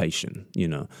expectation.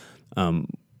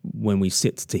 When we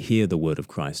sit to hear the word of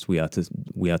Christ, we are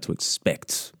to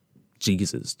expect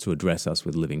Jesus to address us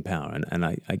with living power. And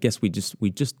I guess we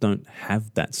just don't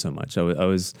have that so much. I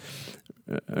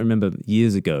remember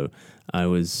years ago, I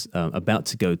was about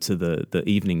to go to the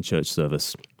evening church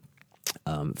service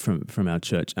from our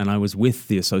church, and I was with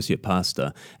the associate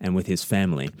pastor and with his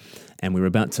family, and we were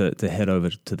about to head over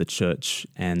to the church,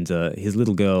 and his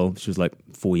little girl, she was like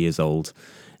 4 years old,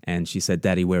 and she said,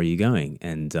 "Daddy, where are you going?"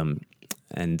 And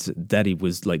Daddy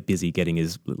was like busy getting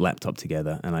his laptop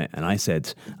together, and I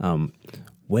said,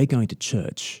 "We're going to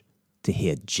church to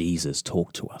hear Jesus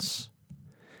talk to us."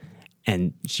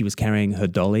 And she was carrying her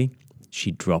dolly.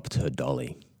 She dropped her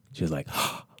dolly. She was like,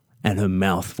 and her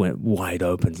mouth went wide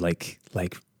open, like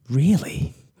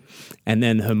really? And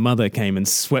then her mother came and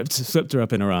swept her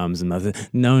up in her arms, and mother said,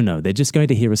 no, they're just going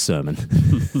to hear a sermon.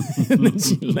 And then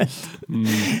she left.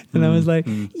 And I was like,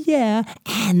 yeah,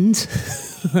 and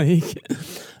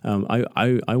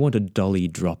I want a dolly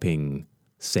dropping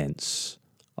sense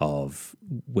of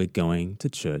we're going to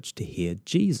church to hear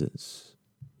Jesus.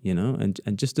 And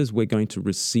just as we're going to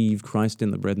receive Christ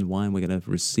in the bread and wine, we're going to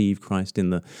receive Christ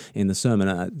in the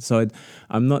sermon. So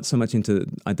I'm not so much into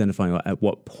identifying at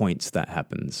what point that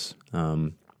happens,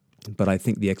 but I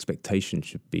think the expectation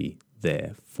should be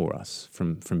there for us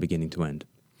from beginning to end.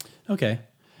 Okay,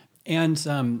 and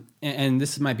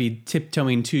this might be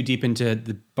tiptoeing too deep into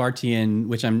the Bartian,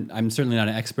 which I'm certainly not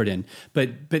an expert in. But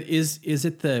is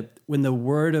it when the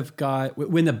Word of God,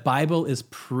 when the Bible is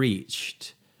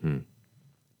preached?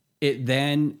 It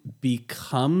then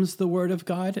becomes the Word of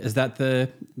God? Is that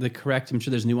the correct? I'm sure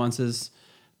there's nuances,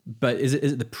 but is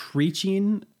it the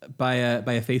preaching by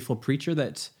a faithful preacher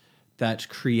that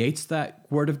creates that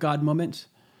Word of God moment?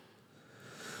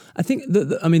 I think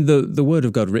the Word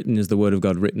of God written is the Word of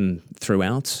God written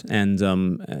throughout, and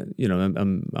I'm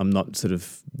not sort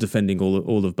of defending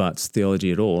all of Barth's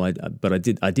theology at all. But I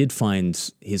did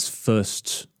find his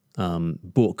first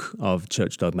book of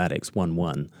church dogmatics,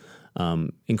 1:1.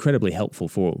 Incredibly helpful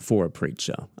for a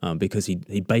preacher, because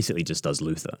he basically just does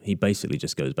Luther. He basically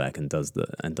just goes back and does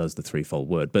the threefold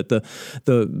word. But the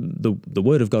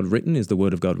Word of God written is the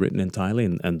Word of God written entirely,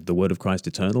 and the Word of Christ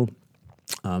eternal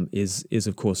is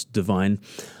of course divine.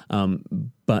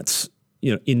 But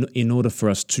in order for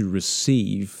us to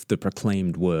receive the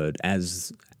proclaimed word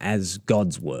as as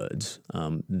God's word,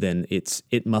 then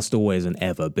it must always and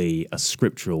ever be a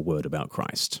scriptural word about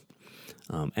Christ.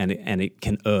 And it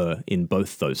can err in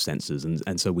both those senses.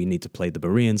 And so we need to play the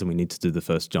Bereans and we need to do the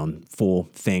 1 John 4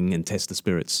 thing and test the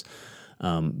spirits.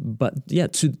 But yeah,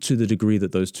 to the degree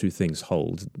that those two things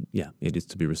hold, yeah, it is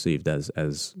to be received as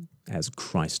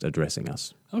Christ addressing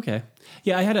us. Okay.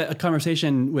 Yeah, I had a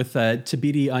conversation with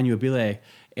Thabiti Anyabwile,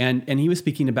 and he was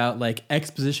speaking about like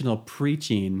expositional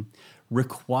preaching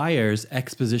requires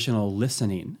expositional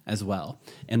listening as well,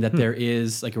 and that there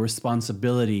is like a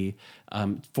responsibility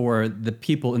for the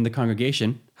people in the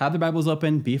congregation, have their Bibles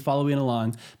open, be following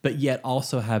along, but yet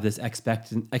also have this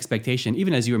expectation,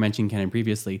 even as you were mentioning, Kenan,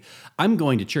 previously, I'm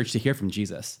going to church to hear from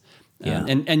Jesus. Yeah.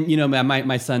 And you know,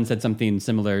 my son said something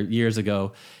similar years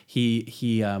ago. He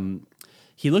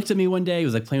looked at me one day, he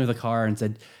was like playing with a car and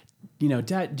said, you know,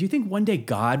 Dad, do you think one day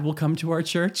God will come to our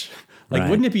church? Like,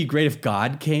 wouldn't it be great if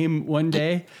God came one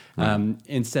day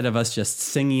instead of us just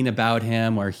singing about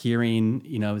him or hearing,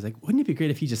 you know, I was like, wouldn't it be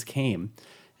great if he just came?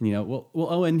 And, you know,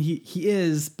 well, Owen, he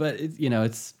is, but you know,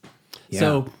 it's,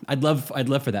 so I'd love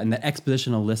for that. And the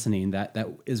expositional listening that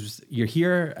is, you're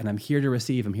here and I'm here to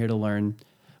receive, I'm here to learn.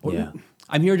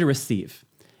 I'm here to receive,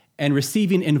 and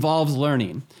receiving involves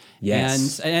learning.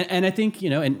 Yes. And I think, you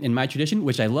know, in my tradition,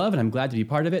 which I love and I'm glad to be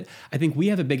part of it, I think we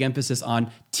have a big emphasis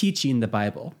on teaching the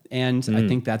Bible. And I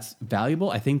think that's valuable.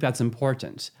 I think that's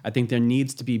important. I think there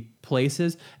needs to be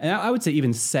places, and I would say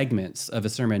even segments of a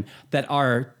sermon that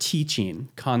are teaching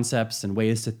concepts and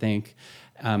ways to think.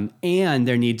 And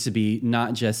there needs to be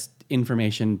not just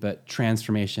information, but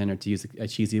transformation, or to use a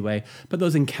cheesy way, but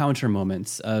those encounter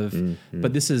moments of,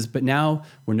 but now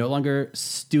we're no longer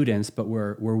students, but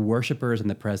we're worshipers in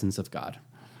the presence of God.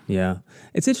 Yeah.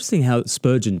 It's interesting how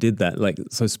Spurgeon did that. Like,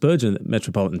 so Spurgeon at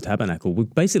Metropolitan Tabernacle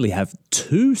would basically have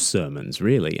two sermons,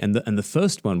 really. And the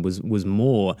first one was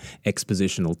more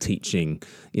expositional teaching.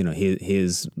 You know,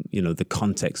 here's, you know, the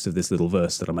context of this little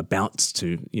verse that I'm about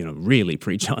to, you know, really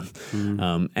preach on.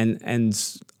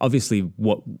 And obviously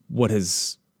what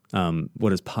has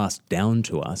passed down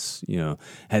to us, you know,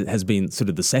 has been sort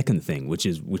of the second thing, which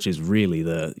is really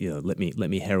the, you know, let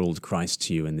me herald Christ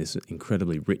to you in this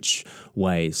incredibly rich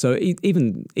way. So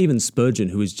even Spurgeon,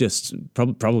 who is just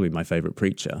probably my favorite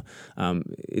preacher,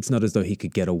 it's not as though he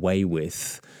could get away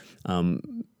with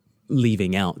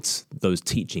leaving out those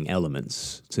teaching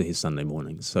elements to his Sunday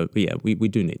mornings. So yeah, we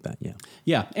do need that. Yeah.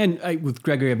 Yeah. And with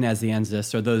Gregory of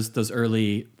Nazianzus, or those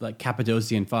early like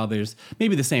Cappadocian fathers,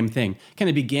 maybe the same thing. Kind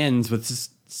of begins with,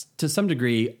 to some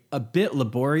degree, a bit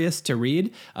laborious to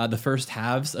read, the first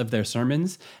halves of their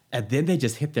sermons, and then they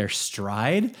just hit their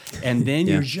stride, and then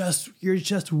you're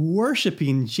just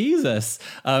worshiping Jesus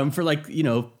for like, you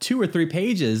know, 2 or 3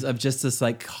 pages of just this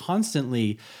like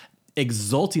constantly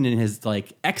exulting in his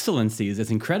like excellencies.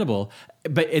 It's incredible,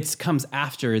 but it comes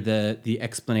after the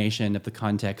explanation of the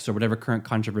context or whatever current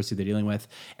controversy they're dealing with,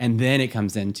 and then it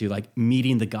comes into like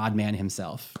meeting the God-man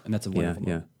himself, and that's a wonderful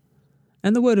moment.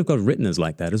 And the Word of God written is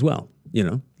like that as well. You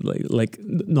know, like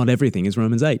not everything is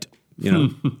Romans 8. You know,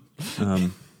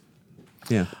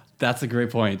 That's a great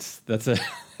point. That's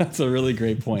a really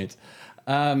great point.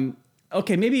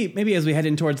 Okay, maybe as we head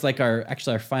in towards like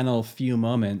our final few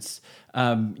moments,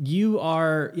 you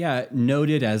are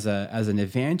noted as an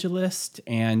evangelist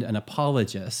and an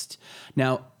apologist.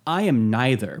 Now, I am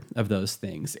neither of those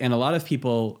things, and a lot of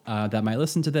people that might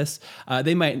listen to this,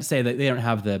 they might say that they don't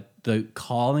have the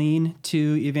calling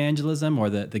to evangelism or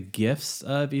the gifts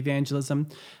of evangelism.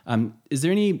 Is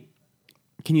there any?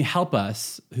 Can you help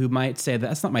us who might say that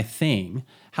that's not my thing?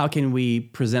 How can we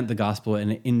present the gospel in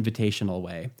an invitational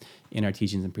way in our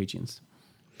teachings and preachings?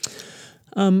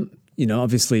 You know,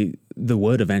 obviously the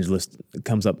word evangelist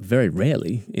comes up very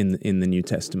rarely in the New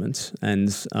Testament.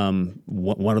 And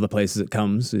one of the places it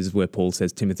comes is where Paul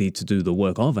says Timothy to do the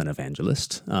work of an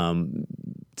evangelist,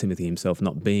 Timothy himself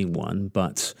not being one.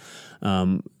 But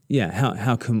how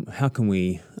can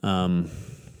we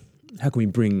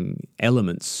bring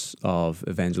elements of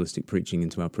evangelistic preaching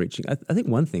into our preaching? I think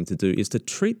one thing to do is to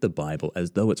treat the Bible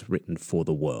as though it's written for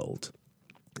the world,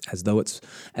 as though it's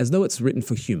written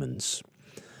for humans.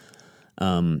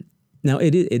 Now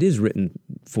it is written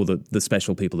for the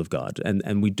special people of God,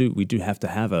 and we do have to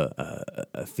have a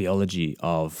theology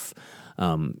of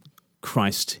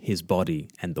Christ, His body,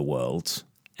 and the world.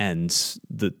 And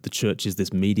the church is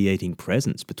this mediating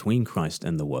presence between Christ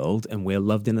and the world, and we're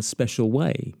loved in a special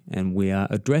way, and we are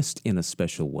addressed in a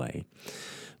special way.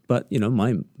 But, you know,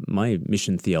 my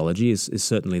mission theology is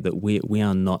certainly that we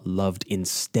are not loved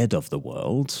instead of the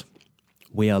world.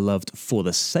 We are loved for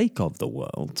the sake of the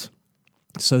world.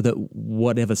 so that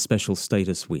whatever special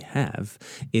status we have,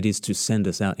 it is to send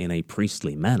us out in a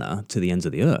priestly manner to the ends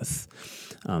of the earth,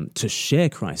 to share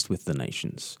Christ with the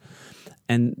nations.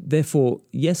 And therefore,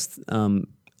 yes,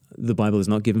 the Bible is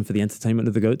not given for the entertainment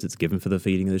of the goats, it's given for the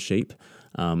feeding of the sheep.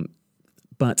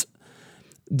 But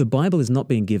the Bible is not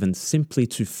being given simply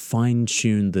to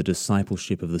fine-tune the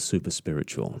discipleship of the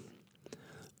super-spiritual.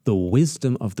 The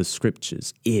wisdom of the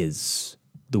Scriptures is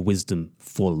the wisdom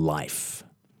for life.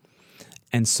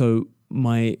 And so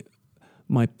my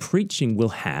preaching will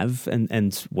have,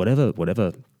 and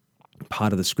whatever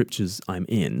part of the Scriptures I'm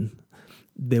in,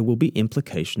 there will be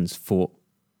implications for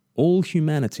all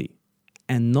humanity,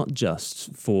 and not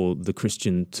just for the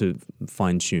Christian to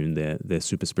fine-tune their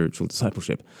super-spiritual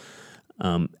discipleship.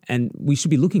 And we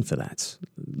should be looking for that,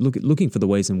 looking for the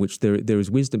ways in which there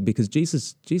is wisdom, because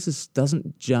Jesus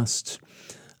doesn't just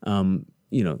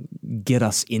get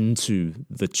us into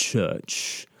the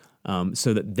church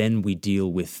so that then we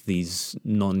deal with these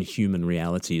non-human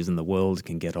realities and the world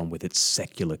can get on with its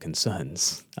secular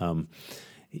concerns.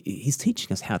 He's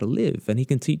teaching us how to live, and he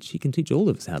can teach all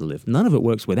of us how to live. None of it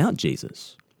works without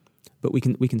Jesus, but we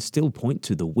can still point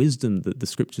to the wisdom that the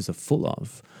Scriptures are full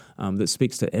of, that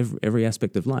speaks to every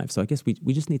aspect of life. So I guess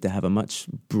we just need to have a much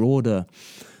broader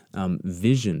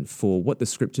vision for what the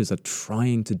Scriptures are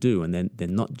trying to do, and they're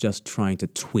not just trying to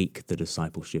tweak the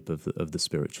discipleship of the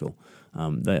spiritual.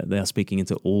 They are speaking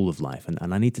into all of life,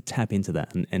 and I need to tap into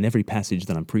that. And every passage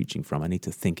that I'm preaching from, I need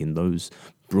to think in those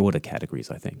broader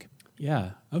categories, I think.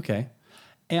 Yeah, okay.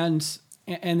 And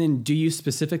then do you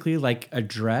specifically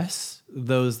address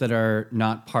those that are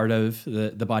not part of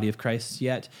the body of Christ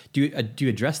yet? Do you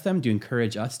address them? Do you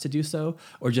encourage us to do so?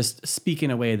 Or just speak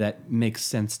in a way that makes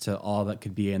sense to all that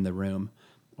could be in the room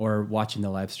or watching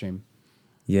the live stream?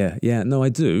 Yeah, no, I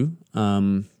do.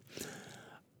 One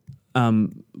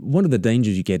of the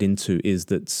dangers you get into is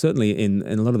that certainly in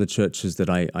a lot of the churches that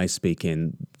I speak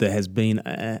in, there has been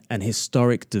an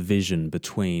historic division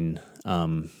between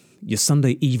your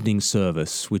Sunday evening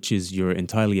service, which is your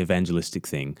entirely evangelistic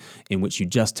thing, in which you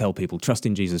just tell people, trust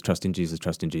in Jesus, trust in Jesus,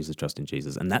 trust in Jesus, trust in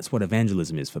Jesus. And that's what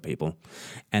evangelism is for people.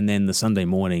 And then the Sunday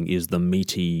morning is the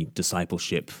meaty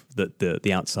discipleship that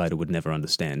the outsider would never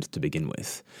understand to begin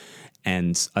with.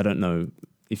 And I don't know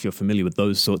if you're familiar with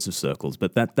those sorts of circles,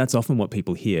 but that's often what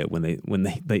people hear when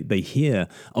they hear,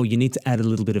 oh, you need to add a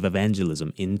little bit of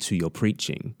evangelism into your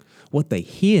preaching. What they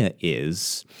hear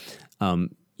is,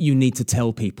 you need to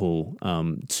tell people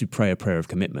to pray a prayer of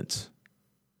commitment,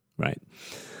 right?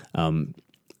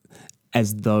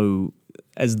 As though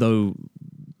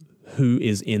who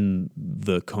is in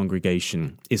the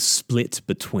congregation is split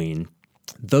between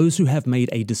those who have made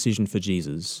a decision for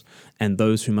Jesus and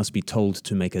those who must be told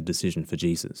to make a decision for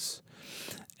Jesus.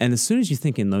 And as soon as you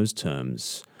think in those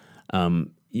terms,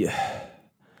 it's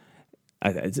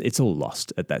all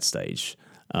lost at that stage.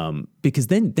 Because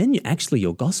then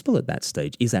your gospel at that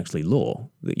stage is actually law.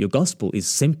 Your gospel is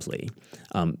simply,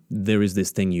 there is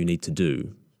this thing you need to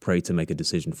do, pray to make a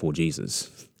decision for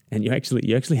Jesus. And you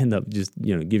actually end up just,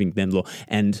 giving them law.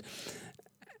 And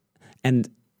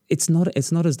it's not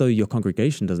as though your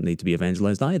congregation doesn't need to be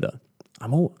evangelized either.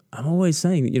 I'm always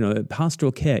saying,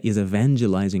 pastoral care is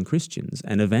evangelizing Christians,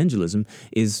 and evangelism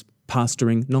is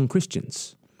pastoring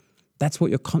non-Christians. That's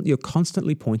what you're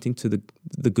constantly pointing to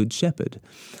the good shepherd.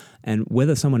 And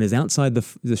whether someone is outside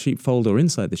the sheepfold or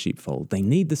inside the sheepfold, they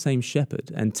need the same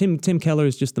shepherd. And Tim Keller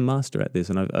is just the master at this.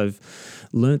 And I've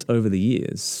learnt over the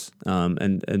years,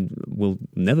 and will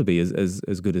never be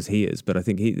as good as he is. But I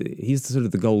think he's sort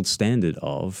of the gold standard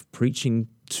of preaching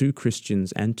to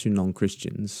Christians and to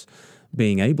non-Christians,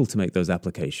 being able to make those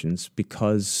applications,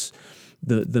 because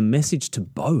the message to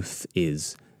both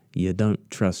is, you don't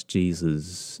trust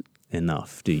Jesus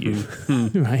enough, do you?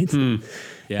 Right?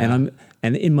 Yeah.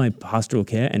 And in my pastoral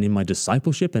care and in my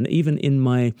discipleship and even in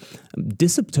my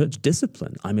church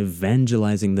discipline, I'm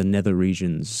evangelizing the nether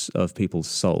regions of people's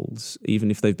souls,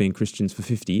 even if they've been Christians for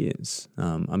 50 years.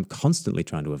 I'm constantly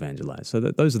trying to evangelize. So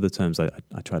those are the terms I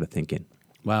try to think in.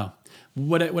 Wow.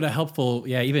 What a helpful,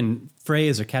 even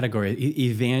phrase or category,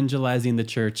 evangelizing the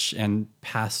church and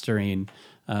pastoring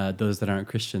those that aren't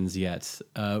Christians yet.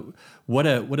 What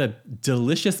a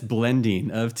delicious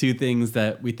blending of two things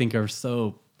that we think are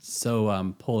so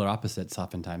polar opposites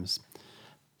oftentimes.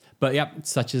 But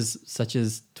such is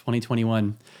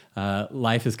 2021.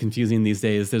 Life is confusing these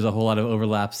days. There's a whole lot of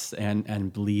overlaps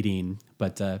and bleeding.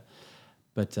 Well,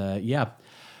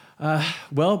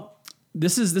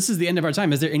 this is the end of our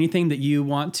time. Is there anything that you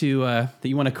want to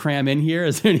cram in here?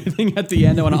 Is there anything at the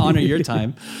end? I want to honor your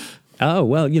time. Oh,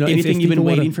 well, anything you've been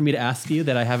waiting for me to ask you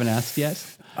that I haven't asked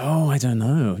yet? Oh, I don't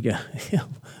know. Yeah.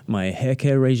 My hair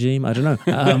care regime. I don't know.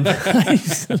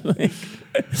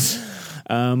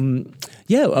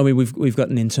 Yeah, I mean, we've got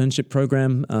an internship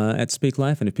program at Speak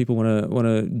Life, and if people want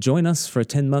to join us for a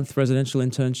 10-month residential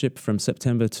internship from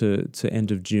September to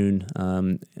end of June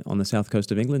on the south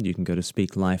coast of England, you can go to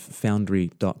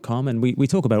speaklifefoundry.com, and we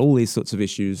talk about all these sorts of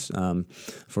issues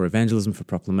for evangelism, for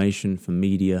proclamation, for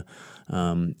media,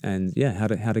 and yeah, how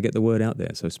to get the word out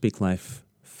there. So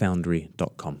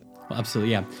speaklifefoundry.com. Well,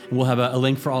 absolutely, yeah. We'll have a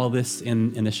link for all of this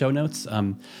in the show notes.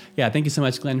 Yeah, thank you so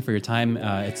much, Glenn, for your time.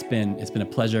 It's been a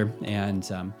pleasure, and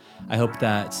I hope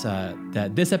that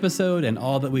that this episode and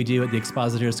all that we do at the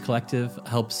Expositors Collective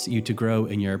helps you to grow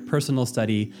in your personal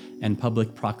study and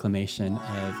public proclamation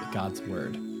of God's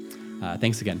Word.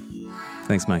 Thanks again.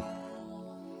 Thanks, Mike.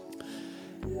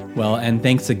 Well, and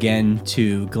thanks again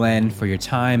to Glenn for your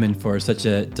time and for such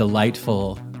a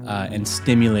delightful and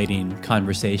stimulating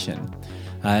conversation.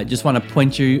 Just want to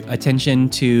point your attention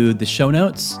to the show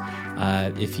notes.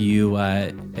 If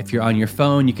you're on your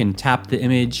phone, you can tap the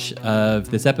image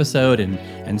of this episode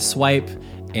and swipe,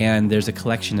 and there's a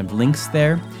collection of links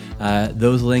there.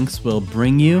 Those links will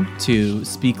bring you to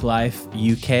Speak Life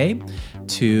UK,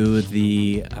 to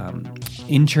the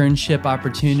internship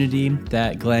opportunity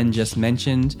that Glenn just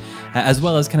mentioned, as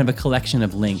well as kind of a collection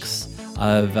of links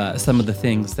of some of the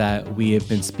things that we have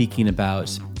been speaking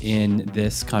about in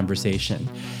this conversation,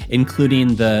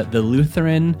 including the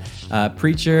Lutheran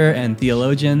preacher and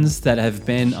theologians that have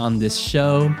been on this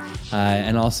show,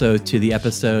 and also to the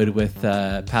episode with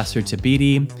Pastor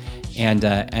Tabiti, and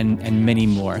many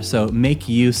more. So make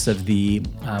use of the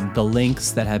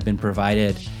links that have been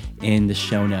provided in the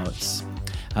show notes.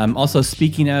 Also,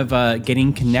 speaking of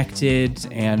getting connected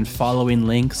and following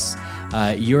links,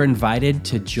 you're invited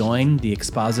to join the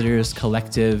Expositors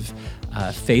Collective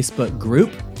Facebook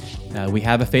group. We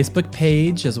have a Facebook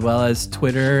page as well as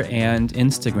Twitter and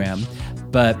Instagram.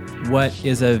 But what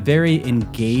is a very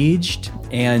engaged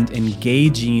and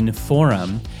engaging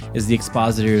forum is the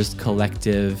Expositors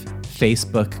Collective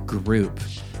Facebook group.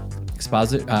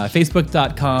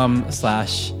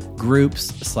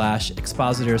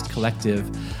 Facebook.com/groups/Expositors Collective.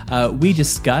 We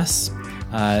discuss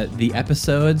the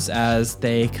episodes as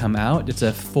they come out. It's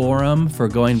a forum for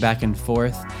going back and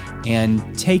forth and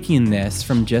taking this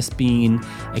from just being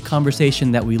a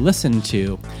conversation that we listen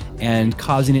to and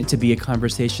causing it to be a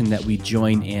conversation that we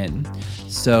join in.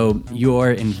 So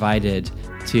you're invited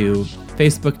to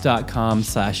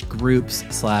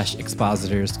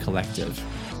facebook.com/groups/Expositors Collective.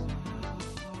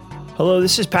 Hello,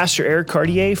 this is Pastor Eric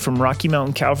Cartier from Rocky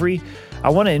Mountain Calvary. I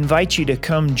want to invite you to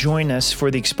come join us for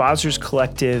the Expositors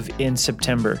Collective in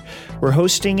September. We're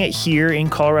hosting it here in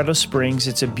Colorado Springs.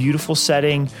 It's a beautiful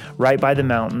setting right by the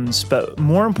mountains, but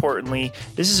more importantly,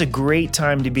 this is a great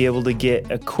time to be able to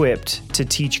get equipped to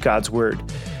teach God's Word.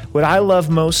 What I love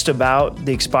most about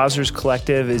the Expositors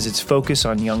Collective is its focus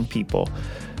on young people.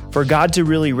 For God to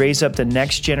really raise up the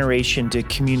next generation to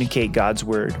communicate God's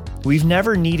Word. We've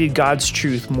never needed God's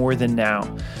truth more than now.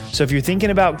 So if you're thinking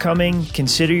about coming,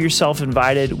 consider yourself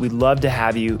invited. We'd love to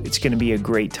have you. It's going to be a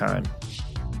great time.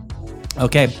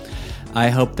 Okay. I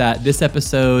hope that this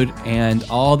episode and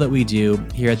all that we do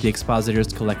here at the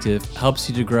Expositors Collective helps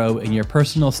you to grow in your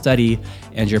personal study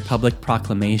and your public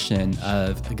proclamation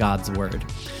of God's Word.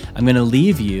 I'm going to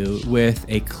leave you with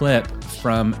a clip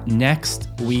from next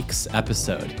week's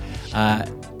episode.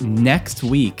 Next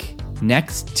week,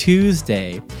 next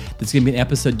Tuesday, there's going to be an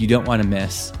episode you don't want to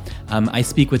miss. I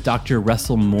speak with Dr.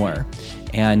 Russell Moore,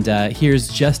 and here's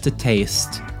just a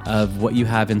taste of what you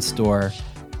have in store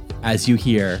as you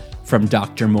hear from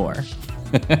Dr. Moore.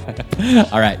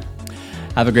 All right.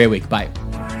 Have a great week. Bye.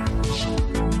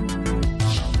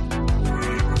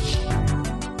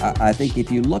 I think if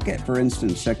you look at, for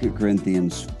instance, 2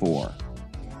 Corinthians 4,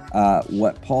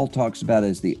 what Paul talks about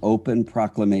as the open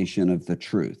proclamation of the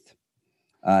truth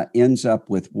ends up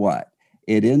with what?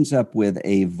 It ends up with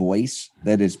a voice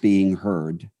that is being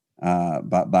heard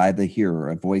by the hearer,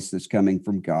 a voice that's coming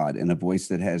from God, and a voice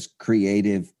that has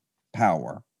creative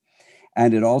power.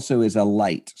 And it also is a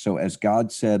light. So as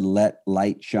God said, let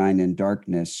light shine in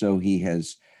darkness, so he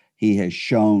has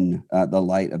shown the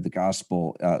light of the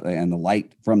gospel and the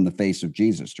light from the face of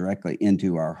Jesus directly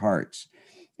into our hearts.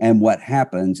 And what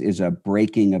happens is a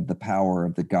breaking of the power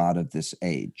of the God of this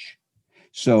age.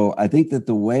 So I think that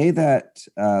the way that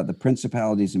the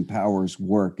principalities and powers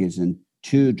work is in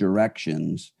two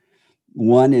directions.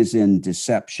 One is in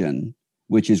deception,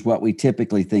 which is what we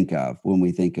typically think of when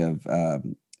we think of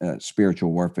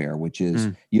spiritual warfare, which is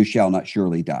you shall not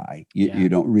surely die. You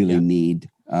don't really need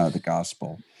the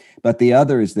gospel. But the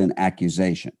other is then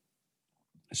accusation.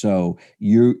 So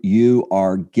you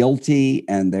are guilty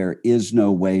and there is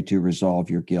no way to resolve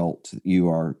your guilt. You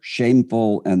are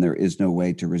shameful and there is no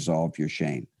way to resolve your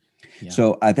shame. Yeah.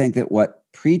 So I think that what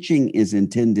preaching is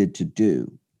intended to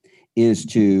do is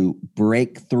to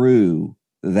break through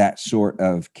that sort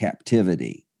of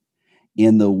captivity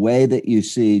in the way that you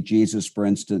see Jesus, for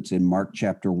instance, in Mark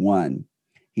chapter 1.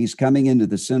 He's coming into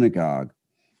the synagogue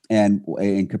and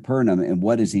in Capernaum, and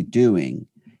what is he doing?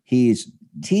 He's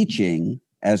teaching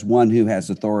as one who has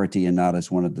authority and not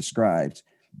as one of the scribes.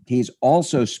 He's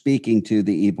also speaking to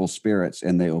the evil spirits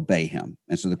and they obey him.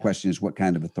 And so the question is, what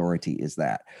kind of authority is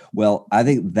that? Well, I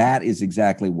think that is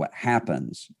exactly what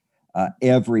happens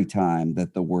every time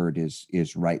that the word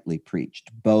is rightly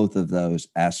preached, both of those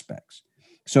aspects.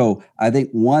 So I think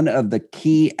one of the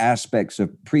key aspects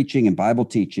of preaching and Bible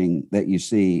teaching that you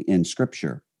see in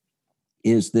Scripture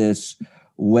is this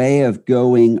way of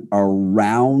going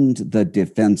around the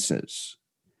defenses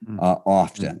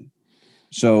often.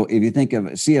 So if you think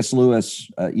of C.S. Lewis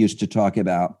used to talk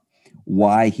about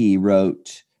why he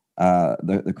wrote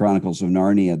the Chronicles of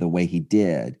Narnia the way he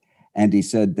did. And he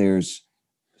said there's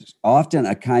often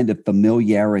a kind of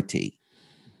familiarity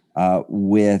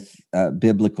with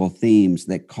biblical themes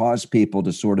that cause people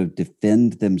to sort of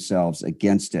defend themselves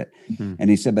against it. Mm-hmm. And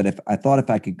he said, but if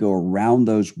I could go around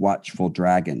those watchful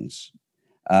dragons,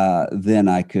 then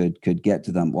I could get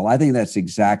to them. Well, I think that's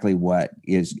exactly what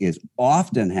is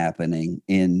often happening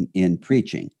in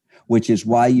preaching, which is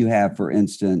why you have, for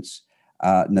instance,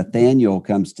 Nathaniel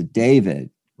comes to David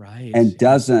and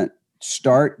doesn't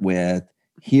start with,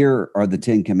 here are the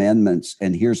 10 commandments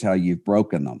and here's how you've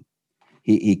broken them.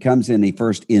 He comes in, he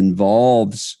first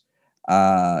involves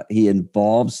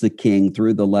the king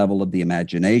through the level of the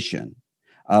imagination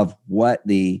of what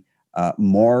the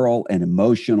moral and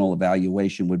emotional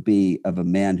evaluation would be of a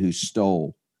man who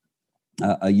stole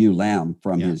a ewe lamb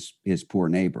from his poor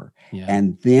neighbor,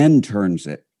 and then turns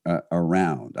it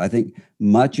around. I think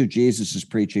much of Jesus's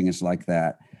preaching is like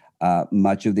that.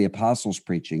 Much of the apostles'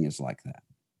 preaching is like that.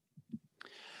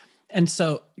 And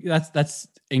so that's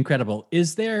incredible.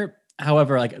 Is there,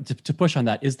 however, like to push on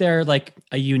that, is there like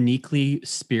a uniquely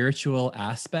spiritual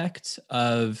aspect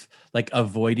of like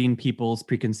avoiding people's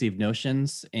preconceived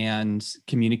notions and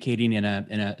communicating in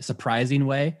a surprising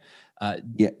way?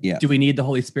 Yeah. Do we need the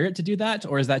Holy Spirit to do that,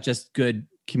 or is that just good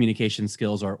communication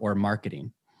skills or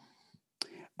marketing?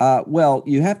 Well,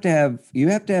 you have to have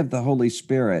the Holy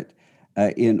Spirit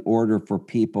in order for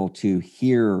people to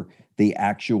hear the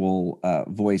actual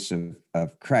voice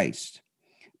of Christ.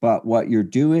 But what you're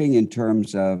doing in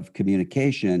terms of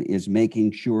communication is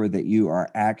making sure that you are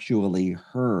actually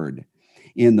heard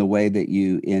in the way that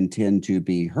you intend to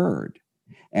be heard.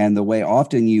 And the way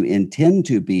often you intend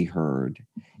to be heard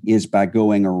is by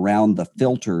going around the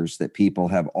filters that people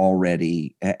have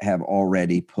already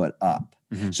put up.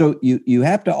 Mm-hmm. So you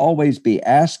have to always be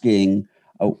asking,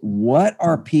 what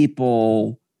are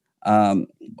people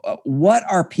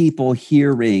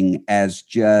hearing as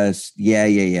just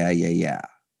yeah.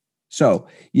 So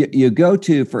you go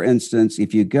to, for instance,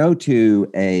 if you go to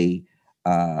a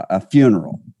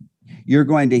funeral, you're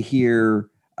going to hear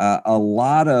a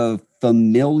lot of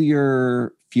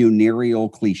familiar funereal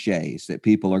cliches that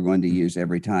people are going to use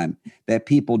every time that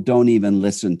people don't even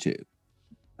listen to.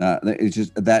 It's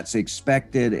just, that's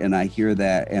expected, and I hear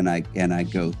that and I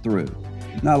go through.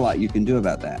 Not a lot you can do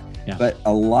about that. Yeah. But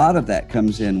a lot of that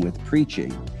comes in with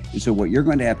preaching. And so what you're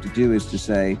going to have to do is to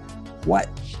say, what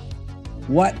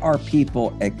are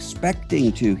people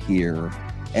expecting to hear?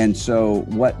 And so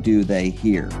what do they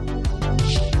hear?